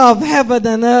maker of heaven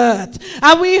and earth.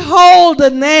 And we hold the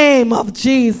name of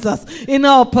Jesus in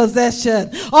our possession.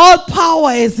 All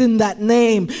power is in that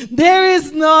name. There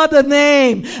is no other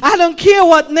name. I don't care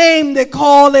what name they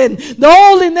call in. The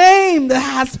only name that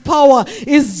has power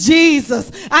is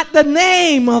Jesus. At the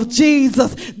name of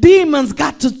Jesus, demons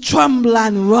got to tremble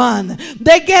and run.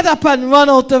 They get up and run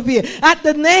out of here. At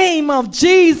the name of of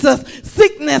Jesus,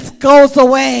 sickness goes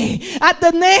away. At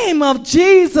the name of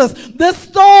Jesus, the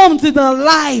storms in our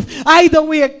life, either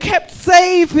we are kept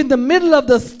safe in the middle of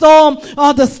the storm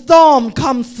or the storm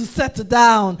comes to settle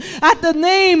down. At the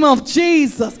name of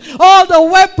Jesus, all the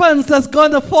weapons that's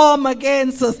going to form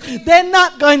against us, they're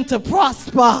not going to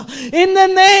prosper. In the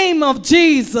name of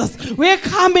Jesus, we're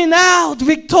coming out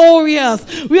victorious.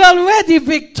 We're already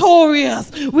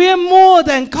victorious. We are more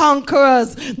than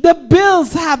conquerors. The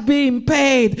bills have been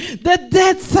paid. The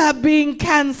debts have been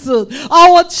cancelled.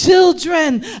 Our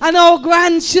children and our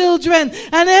grandchildren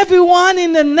and everyone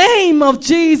in the name of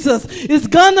Jesus is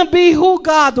going to be who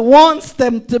God wants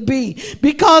them to be,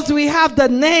 because we have the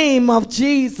name of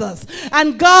Jesus.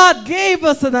 And God gave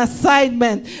us an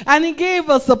assignment, and he gave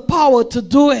us the power to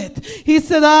do it. He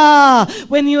said,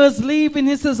 when he was leaving,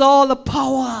 he says, all the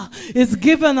power is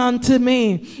given unto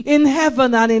me in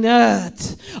heaven and in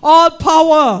earth. All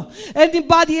power.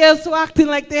 Anybody else who acting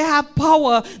like they have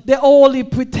power, they're only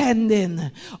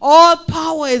pretending. All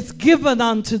power is given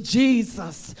unto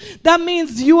Jesus. That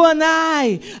means you and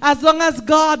I, as long as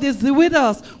God is with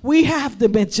us, we have the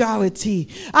majority.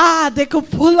 They could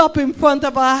pull up in front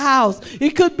of our house.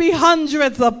 It could be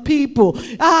hundreds of people.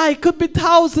 It could be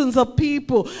thousands of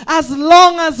people. As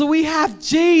long as we have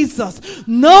Jesus,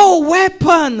 no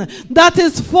weapon that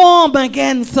is formed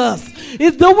against us.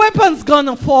 If the weapon's going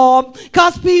to form,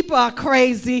 because people are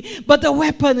crazy, but the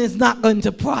weapon is not going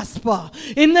to prosper.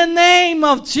 In the name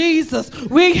of Jesus,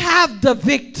 we have the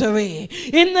victory.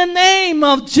 In the name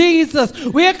of Jesus,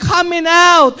 we're coming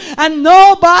out, and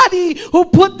nobody who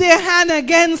put their hand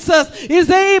against us is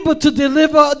able to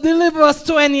deliver us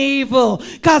to any evil,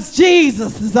 because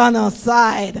Jesus is on our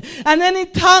side. And any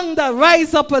tongue that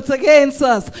rises up against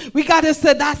us, we got to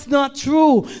say that's not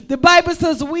true. The Bible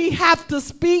says we have to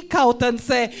speak out and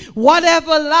say whatever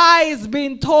lie is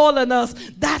being told on us,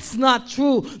 that's not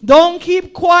true. Don't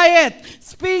keep quiet.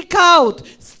 Speak out.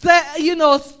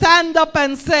 Stand up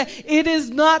and say it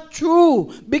is not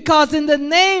true, because in the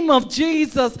name of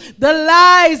Jesus, the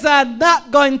lies are not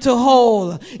going to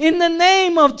hold. In the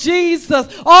name of Jesus,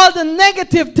 all the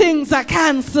negative things are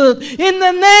cancelled. In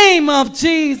the name of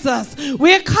Jesus,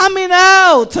 we're coming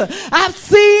out. I've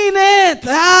seen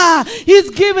it. He's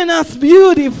giving us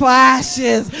beauty for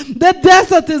ashes. The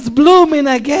desert is blooming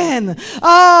again.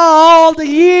 All the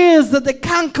years that the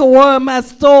cankerworm has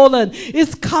stolen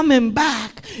is coming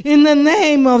back. In the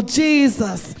name of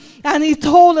Jesus. And he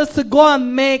told us to go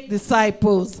and make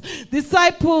disciples.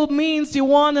 Disciple means you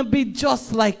want to be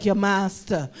just like your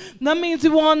master. That means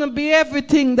you want to be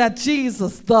everything that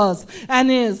Jesus does and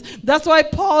is. That's why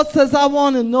Paul says, I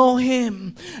want to know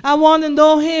him. I want to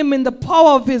know him in the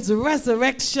power of his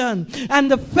resurrection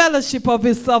and the fellowship of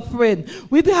his suffering.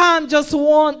 We can't just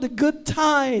want the good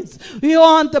times. We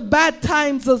want the bad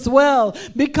times as well,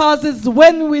 because it's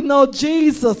when we know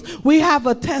Jesus, we have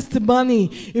a testimony.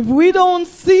 If we don't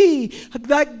see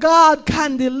that God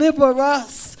can deliver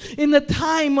us in a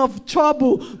time of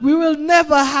trouble, we will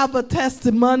never have a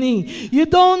testimony. You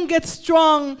don't get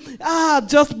strong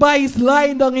just by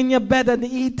lying down in your bed and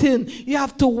eating. You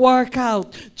have to work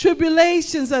out.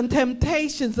 Tribulations and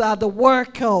temptations are the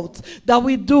workouts that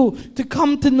we do to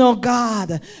come to know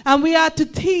God. And we have to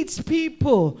teach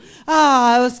people.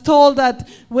 I was told that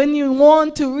when you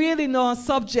want to really know a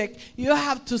subject, you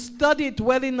have to study it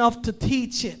well enough to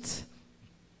teach it.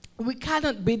 We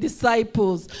cannot be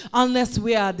disciples unless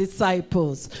we are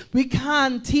disciples. We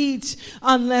can't teach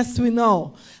unless we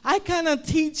know. I cannot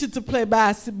teach you to play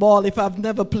basketball if I've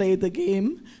never played the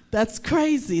game. That's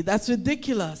crazy. That's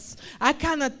ridiculous.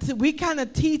 We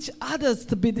cannot teach others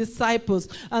to be disciples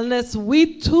unless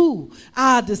we too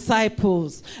are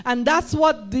disciples. And that's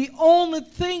what the only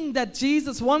thing that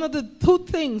Jesus, one of the two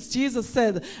things Jesus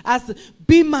said, as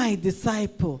be my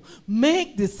disciple,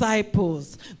 make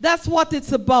disciples. That's what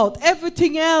it's about.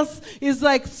 Everything else is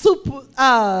like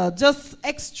just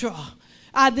extra.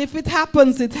 And if it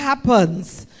happens, it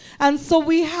happens. And so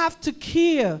we have to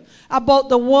care about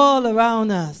the world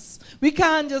around us. We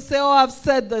can't just say, I've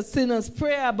said the sinner's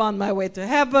prayer, I'm on my way to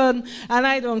heaven, and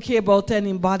I don't care about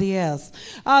anybody else.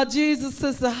 Jesus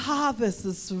says the harvest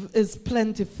is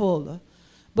plentiful,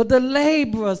 but the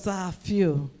laborers are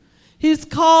few. He's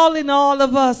calling all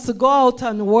of us to go out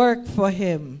and work for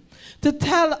him, to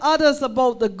tell others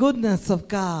about the goodness of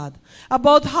God,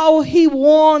 about how he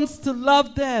wants to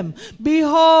love them.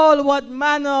 Behold, what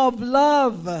manner of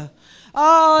love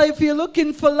Oh, if you're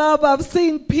looking for love, I've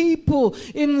seen people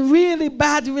in really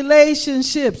bad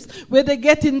relationships where they're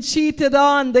getting cheated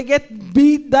on, they get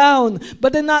beat down,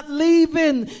 but they're not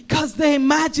leaving because they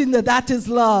imagine that that is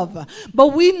love. But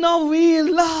we know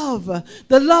real love,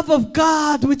 the love of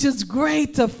God, which is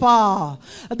greater far.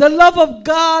 The love of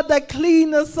God that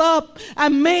cleans us up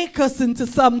and make us into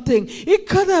something. It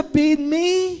could have been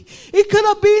me. It could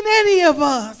have been any of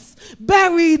us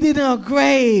buried in a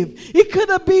grave. It could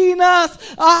have been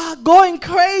us going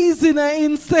crazy in an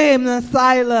insane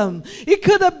asylum. It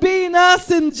could have been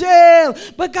us in jail.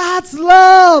 But God's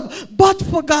love, but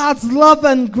for God's love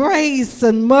and grace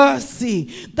and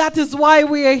mercy, that is why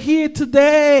we are here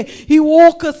today. He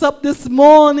woke us up this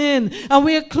morning and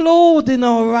we are clothed in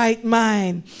our right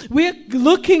mind. We're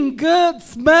looking good,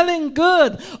 smelling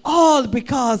good, all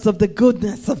because of the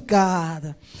goodness of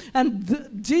God. And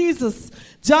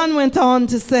John went on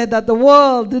to say that the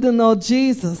world didn't know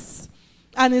Jesus,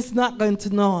 and it's not going to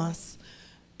know us.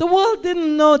 The world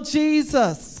didn't know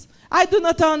Jesus. I do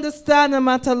not understand, I'm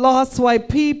at a loss why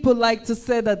people like to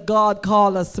say that God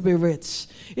called us to be rich.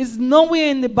 It's nowhere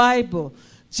in the Bible.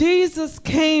 Jesus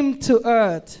came to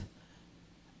earth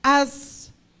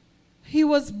as he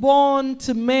was born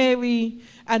to Mary,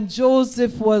 and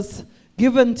Joseph was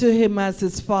given to him as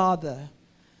his father.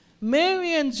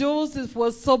 Mary and Joseph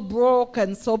were so broke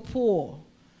and so poor.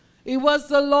 It was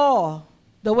the law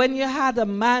that when you had a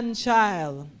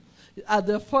man-child,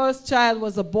 the first child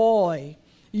was a boy,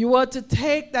 you were to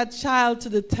take that child to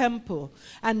the temple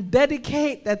and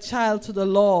dedicate that child to the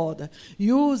Lord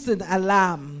using a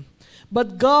lamb.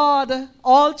 But God,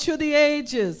 all through the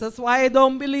ages, that's why I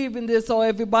don't believe in this, or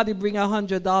everybody bring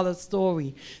 $100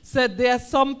 story, said there are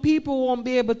some people who won't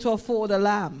be able to afford a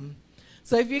lamb.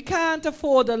 So if you can't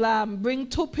afford a lamb, bring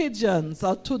 2 pigeons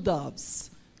or 2 doves,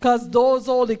 because those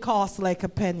only cost like a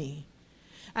penny.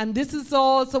 And this is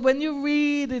also when you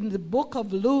read in the book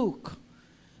of Luke,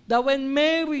 that when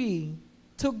Mary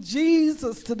took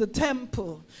Jesus to the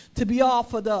temple to be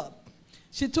offered up,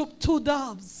 she took 2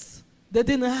 doves. They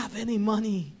didn't have any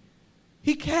money.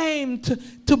 He came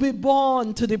to be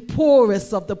born to the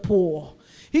poorest of the poor.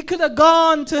 He could have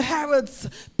gone to Herod's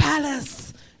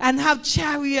palace and have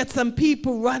chariots and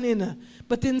people running.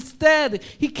 But instead,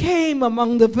 he came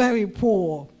among the very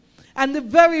poor. And the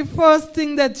very first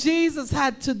thing that Jesus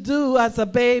had to do as a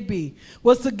baby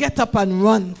was to get up and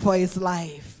run for his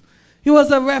life. He was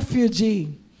a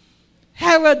refugee.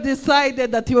 Herod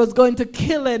decided that he was going to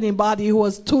kill anybody who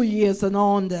was 2 years and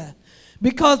under,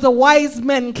 because the wise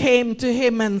men came to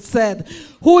him and said,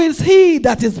 "Who is he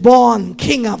that is born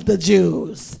King of the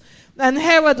Jews?" And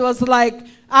Herod was like,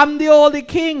 "I'm the only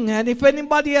king, and if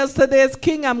anybody else said there's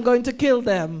king, I'm going to kill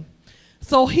them."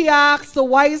 So he asked the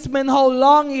wise men how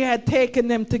long he had taken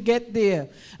them to get there.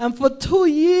 And for 2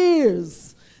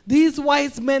 years, these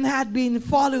wise men had been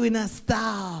following a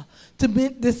star to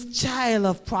meet this child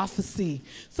of prophecy.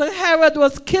 So Herod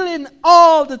was killing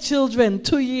all the children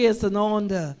 2 years and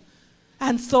under.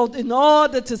 And so in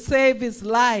order to save his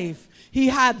life, he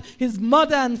had his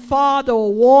mother and father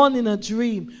warned in a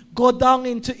dream, go down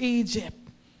into Egypt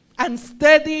and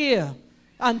stay there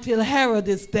until Herod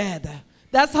is dead.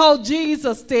 That's how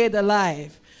Jesus stayed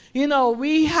alive. You know,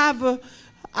 we have,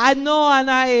 I know, and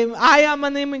I am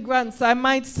an immigrant, so I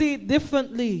might see it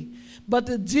differently.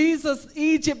 But Jesus,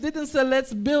 Egypt didn't say,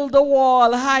 let's build a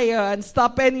wall higher and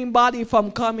stop anybody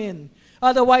from coming.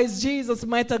 Otherwise, Jesus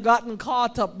might have gotten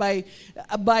caught up by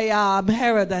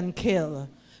Herod and killed.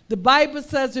 The Bible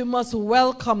says we must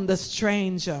welcome the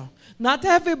stranger. Not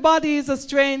everybody is a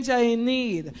stranger in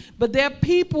need, but there are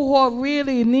people who are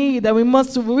really in need, and we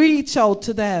must reach out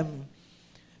to them.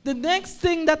 The next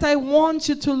thing that I want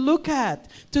you to look at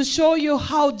to show you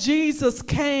how Jesus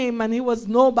came and he was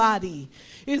nobody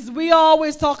is we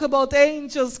always talk about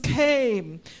angels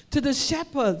came to the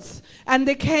shepherds and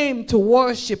they came to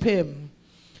worship him.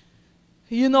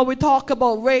 You know, we talk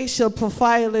about racial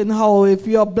profiling, how if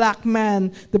you're a black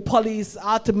man, the police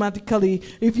automatically,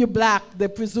 if you're black, they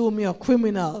presume you're a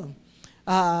criminal.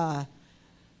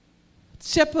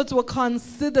 Shepherds were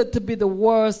considered to be the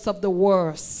worst of the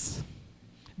worst.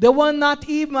 They were not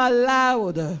even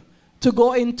allowed to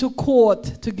go into court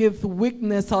to give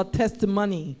witness or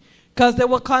testimony because they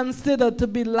were considered to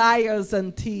be liars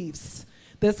and thieves.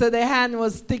 They said their hand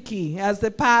was sticky. As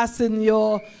they pass in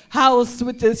your house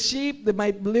with the sheep, they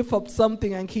might lift up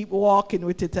something and keep walking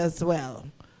with it as well.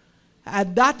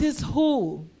 And that is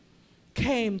who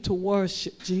came to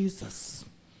worship Jesus.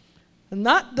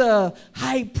 Not the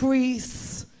high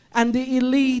priests and the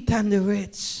elite and the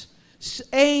rich.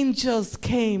 Angels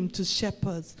came to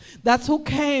shepherds. That's who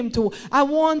came to. I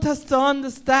want us to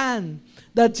understand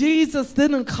that Jesus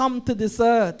didn't come to this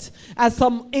earth as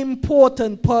some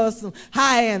important person,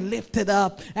 high and lifted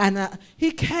up. And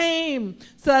he came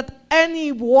so that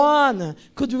anyone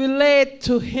could relate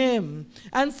to him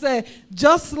and say,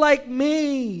 just like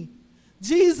me,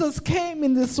 Jesus came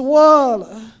in this world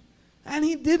and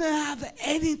he didn't have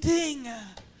anything.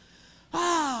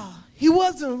 He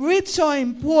wasn't rich or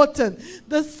important.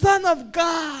 The Son of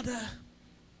God.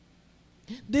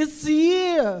 This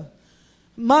year,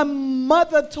 my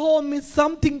mother told me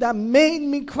something that made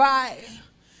me cry.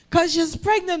 Because she's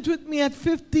pregnant with me at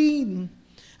 15.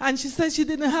 And she said she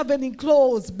didn't have any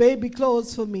clothes, baby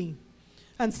clothes for me.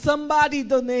 And somebody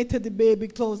donated the baby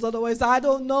clothes. Otherwise, I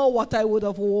don't know what I would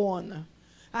have worn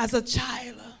as a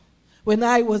child when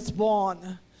I was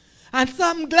born. And so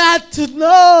I'm glad to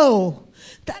know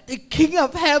that the King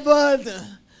of Heaven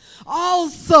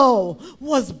also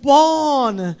was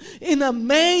born in a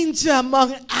manger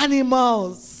among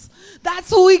animals. That's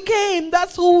who he came.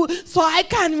 That's who, so I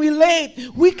can relate.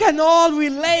 We can all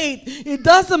relate. It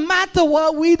doesn't matter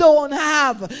what we don't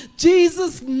have.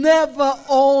 Jesus never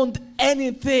owned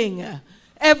anything.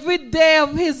 Every day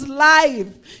of his life,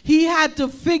 he had to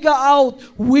figure out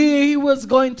where he was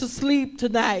going to sleep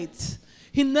tonight.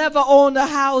 He never owned a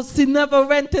house. He never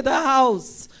rented a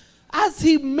house. As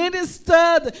he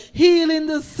ministered, healing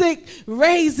the sick,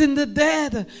 raising the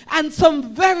dead, and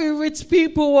some very rich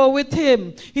people were with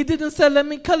him. He didn't say, let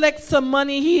me collect some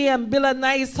money here and build a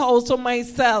nice house for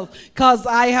myself because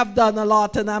I have done a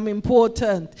lot and I'm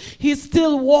important. He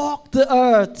still walked the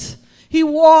earth. He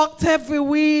walked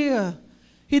everywhere.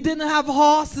 He didn't have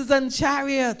horses and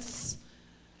chariots.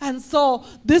 And so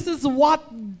this is what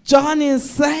John is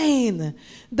saying,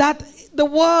 that the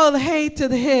world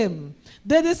hated him.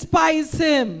 They despise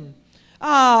him. We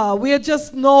are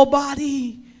just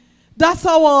nobody. That's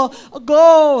our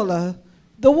goal.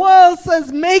 The world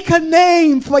says, make a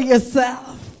name for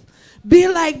yourself. Be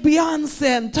like Beyonce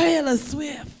and Taylor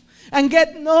Swift and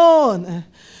get known.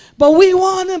 But we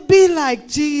want to be like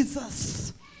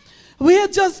Jesus. We are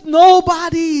just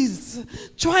nobodies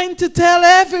trying to tell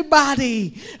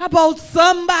everybody about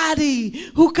somebody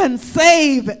who can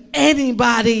save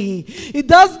anybody. They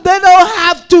don't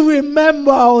have to remember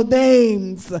our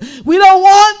names. We don't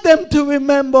want them to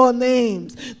remember our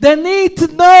names. They need to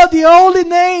know the only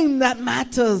name that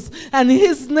matters, and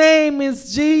his name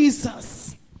is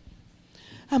Jesus.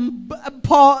 And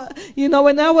Paul,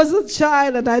 when I was a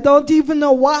child, and I don't even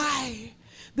know why,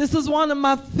 this is one of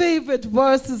my favorite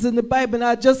verses in the Bible, and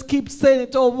I just keep saying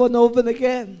it over and over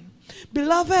again.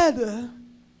 Beloved,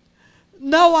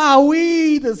 now are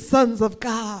we the sons of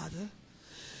God,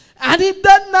 and it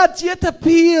does not yet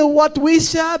appear what we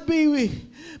shall be,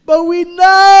 but we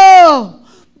know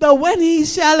that when he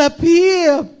shall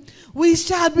appear, we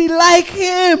shall be like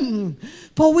him,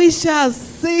 for we shall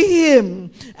see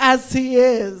him as he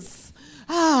is.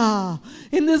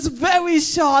 In this very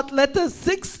short letter,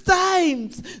 6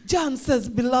 times, John says,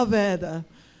 beloved,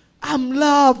 I'm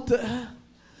loved.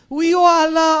 We are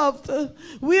loved.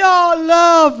 We are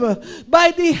loved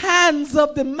by the hands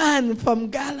of the man from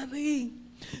Galilee.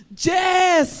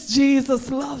 Yes, Jesus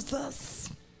loves us.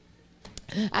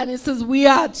 And he says we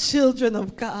are children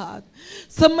of God.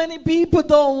 So many people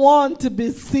don't want to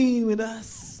be seen with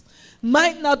us,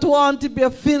 might not want to be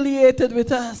affiliated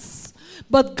with us.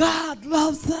 But God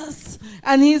loves us,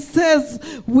 and he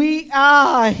says we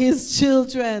are his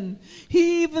children.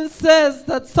 He even says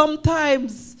that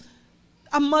sometimes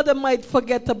a mother might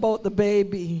forget about the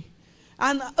baby.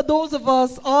 And those of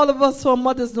us, all of us who are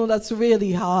mothers know that's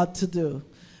really hard to do.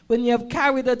 When you have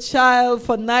carried a child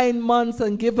for 9 months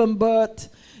and given birth,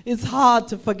 it's hard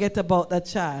to forget about that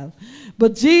child.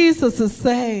 But Jesus is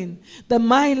saying that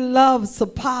my love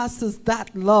surpasses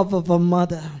that love of a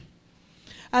mother.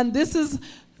 And this is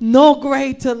no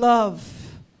greater love.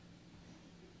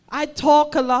 I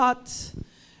talk a lot,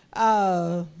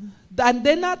 and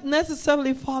they're not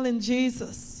necessarily following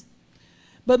Jesus.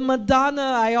 But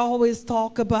Madonna, I always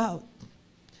talk about.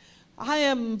 I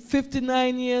am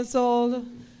 59 years old.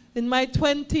 In my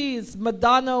 20s,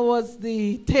 Madonna was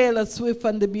the Taylor Swift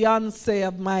and the Beyonce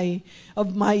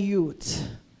of my youth.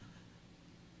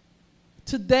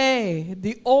 Today,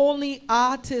 the only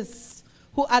artist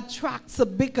who attracts a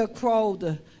bigger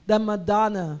crowd than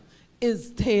Madonna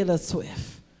is Taylor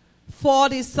Swift.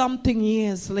 40-something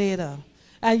years later.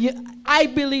 And I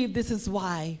believe this is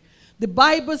why. The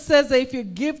Bible says that if you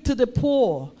give to the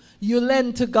poor, you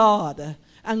lend to God.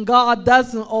 And God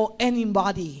doesn't owe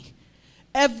anybody.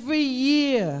 Every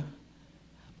year,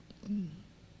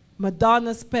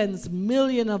 Madonna spends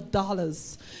millions of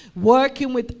dollars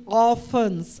working with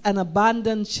orphans and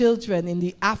abandoned children in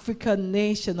the African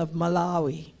nation of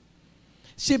Malawi.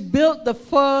 She built the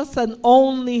first and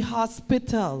only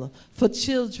hospital for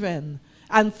children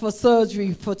and for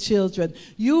surgery for children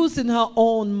using her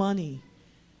own money.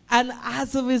 And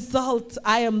as a result,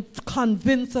 I am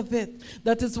convinced of it.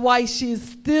 That is why she is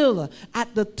still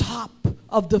at the top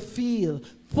of the field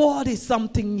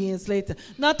 40-something years later.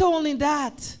 Not only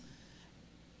that,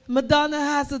 Madonna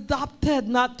has adopted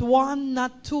not one,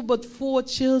 not two, but 4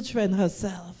 children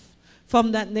herself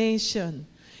from that nation.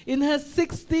 In her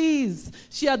 60s,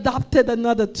 she adopted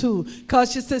another 2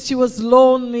 because she said she was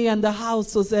lonely and the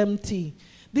house was empty.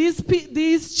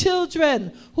 These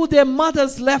children who their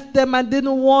mothers left them and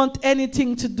didn't want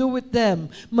anything to do with them,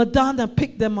 Madonna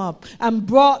picked them up and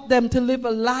brought them to live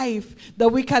a life that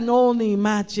we can only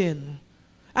imagine.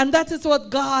 And that is what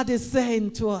God is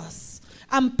saying to us.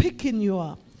 I'm picking you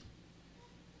up.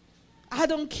 I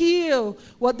don't care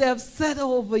what they have said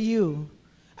over you.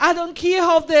 I don't care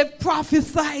how they've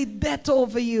prophesied death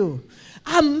over you.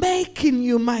 I'm making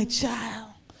you my child.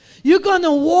 You're going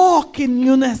to walk in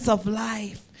newness of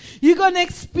life. You're going to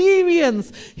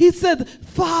experience, he said,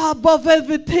 far above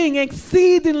everything,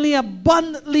 exceedingly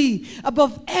abundantly,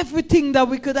 above everything that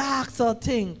we could ask or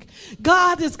think.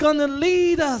 God is going to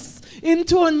lead us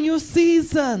into a new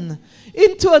season,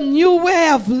 into a new way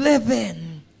of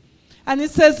living. And it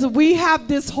says we have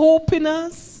this hope in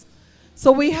us,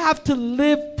 so we have to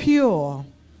live pure.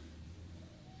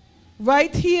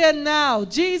 Right here and now,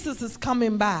 Jesus is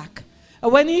coming back.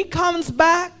 And when he comes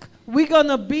back, we're going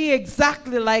to be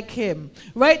exactly like him.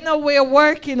 Right now, we're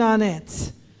working on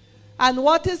it. And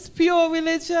what is pure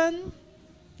religion?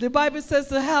 The Bible says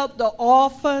to help the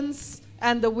orphans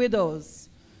and the widows.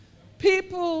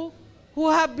 People who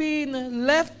have been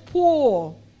left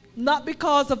poor, not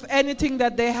because of anything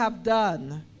that they have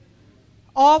done.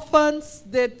 Orphans,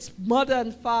 their mother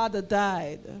and father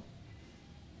died.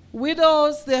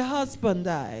 Widows, their husband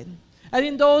died. And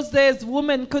in those days,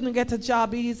 women couldn't get a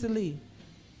job easily.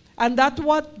 And that's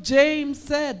what James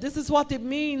said. This is what it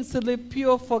means to live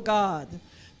pure for God,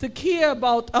 to care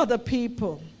about other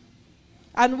people.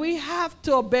 And we have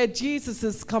to obey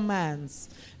Jesus' commands.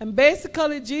 And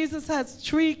basically, Jesus has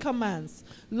 3 commands.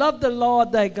 Love the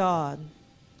Lord thy God.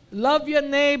 Love your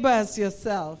neighbor as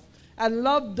yourself. And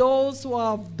love those who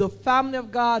are of the family of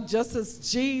God, just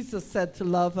as Jesus said to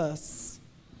love us.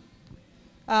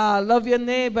 Love your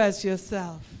neighbor as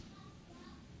yourself.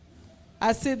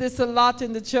 I see this a lot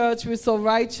in the church. We're so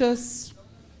righteous.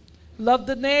 Love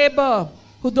the neighbor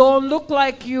who don't look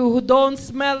like you, who don't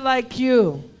smell like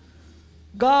you.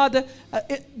 God,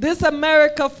 this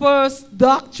America First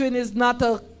doctrine is not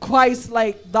a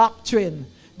Christ-like doctrine.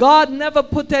 God never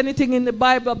put anything in the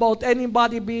Bible about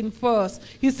anybody being first.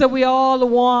 He said we are all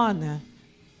one.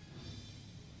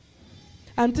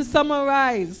 And to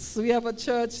summarize, we have a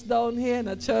church down here and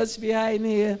a church behind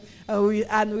here,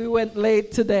 and we went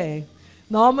late today.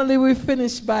 Normally we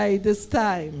finish by this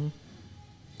time.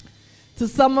 To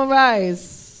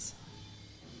summarize,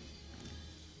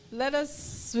 let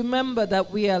us remember that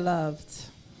we are loved.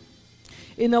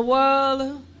 In a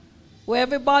world where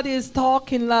everybody is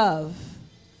talking love,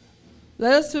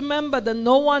 let us remember that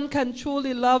no one can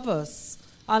truly love us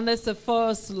unless they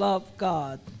first love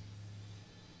God.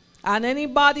 And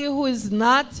anybody who is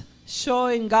not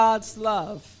showing God's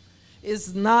love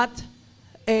is not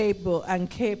able and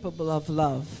capable of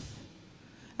love.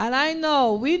 And I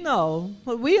know, we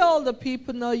older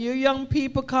people know, you young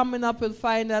people coming up will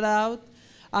find that out.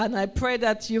 And I pray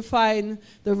that you find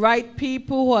the right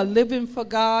people who are living for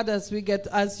God as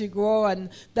you grow, and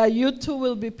that you too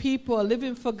will be people who are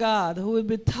living for God, who will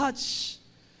be touched.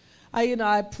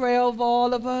 I pray over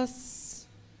all of us.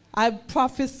 I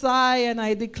prophesy and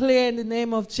I declare in the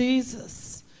name of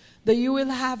Jesus that you will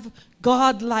have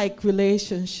God-like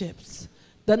relationships.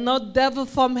 That no devil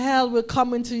from hell will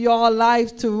come into your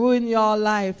life to ruin your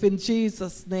life in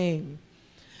Jesus' name.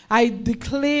 I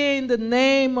declare in the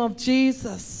name of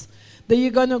Jesus that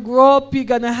you're going to grow up, you're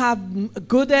going to have a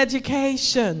good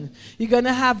education, you're going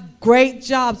to have great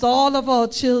jobs, all of our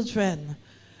children.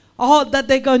 All that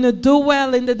they're going to do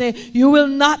well in the name. You will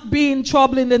not be in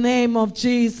trouble in the name of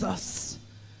Jesus.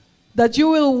 That you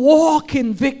will walk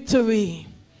in victory.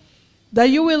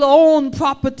 That you will own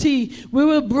property. We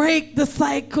will break the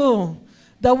cycle.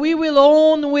 That we will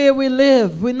own where we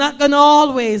live. We're not going to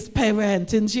always pay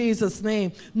rent in Jesus'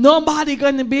 name. Nobody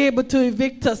going to be able to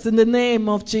evict us in the name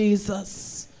of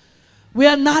Jesus. We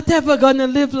are not ever going to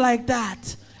live like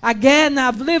that. Again,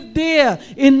 I've lived there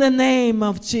in the name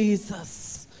of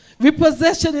Jesus.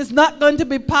 Repossession is not going to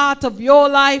be part of your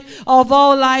life or of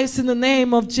our lives in the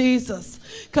name of Jesus.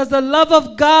 Because the love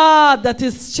of God that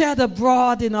is shed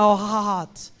abroad in our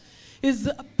heart is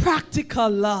practical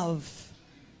love.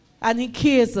 And He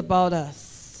cares about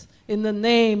us in the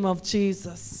name of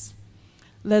Jesus.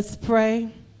 Let's pray.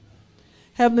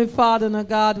 Heavenly Father and our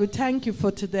God, we thank you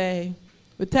for today.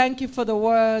 We thank you for the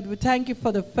word. We thank you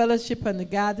for the fellowship and the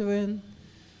gathering.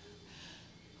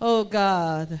 Oh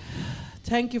God,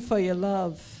 thank you for your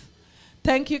love.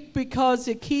 Thank you because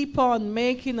you keep on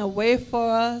making a way for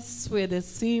us where there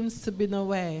seems to be no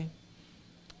way.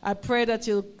 I pray that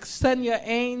you'll send your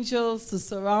angels to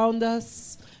surround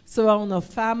us, surround our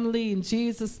family in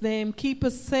Jesus' name. Keep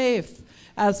us safe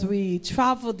as we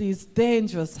travel these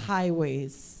dangerous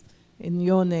highways. In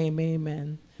your name,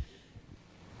 amen.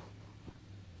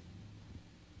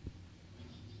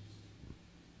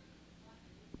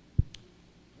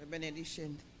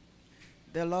 Benediction.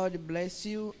 The Lord bless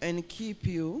you and keep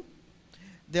you.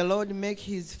 The Lord make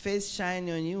His face shine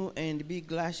on you and be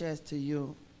gracious to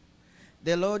you.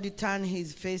 The Lord turn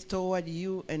His face toward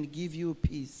you and give you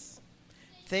peace.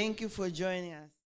 Thank you for joining us.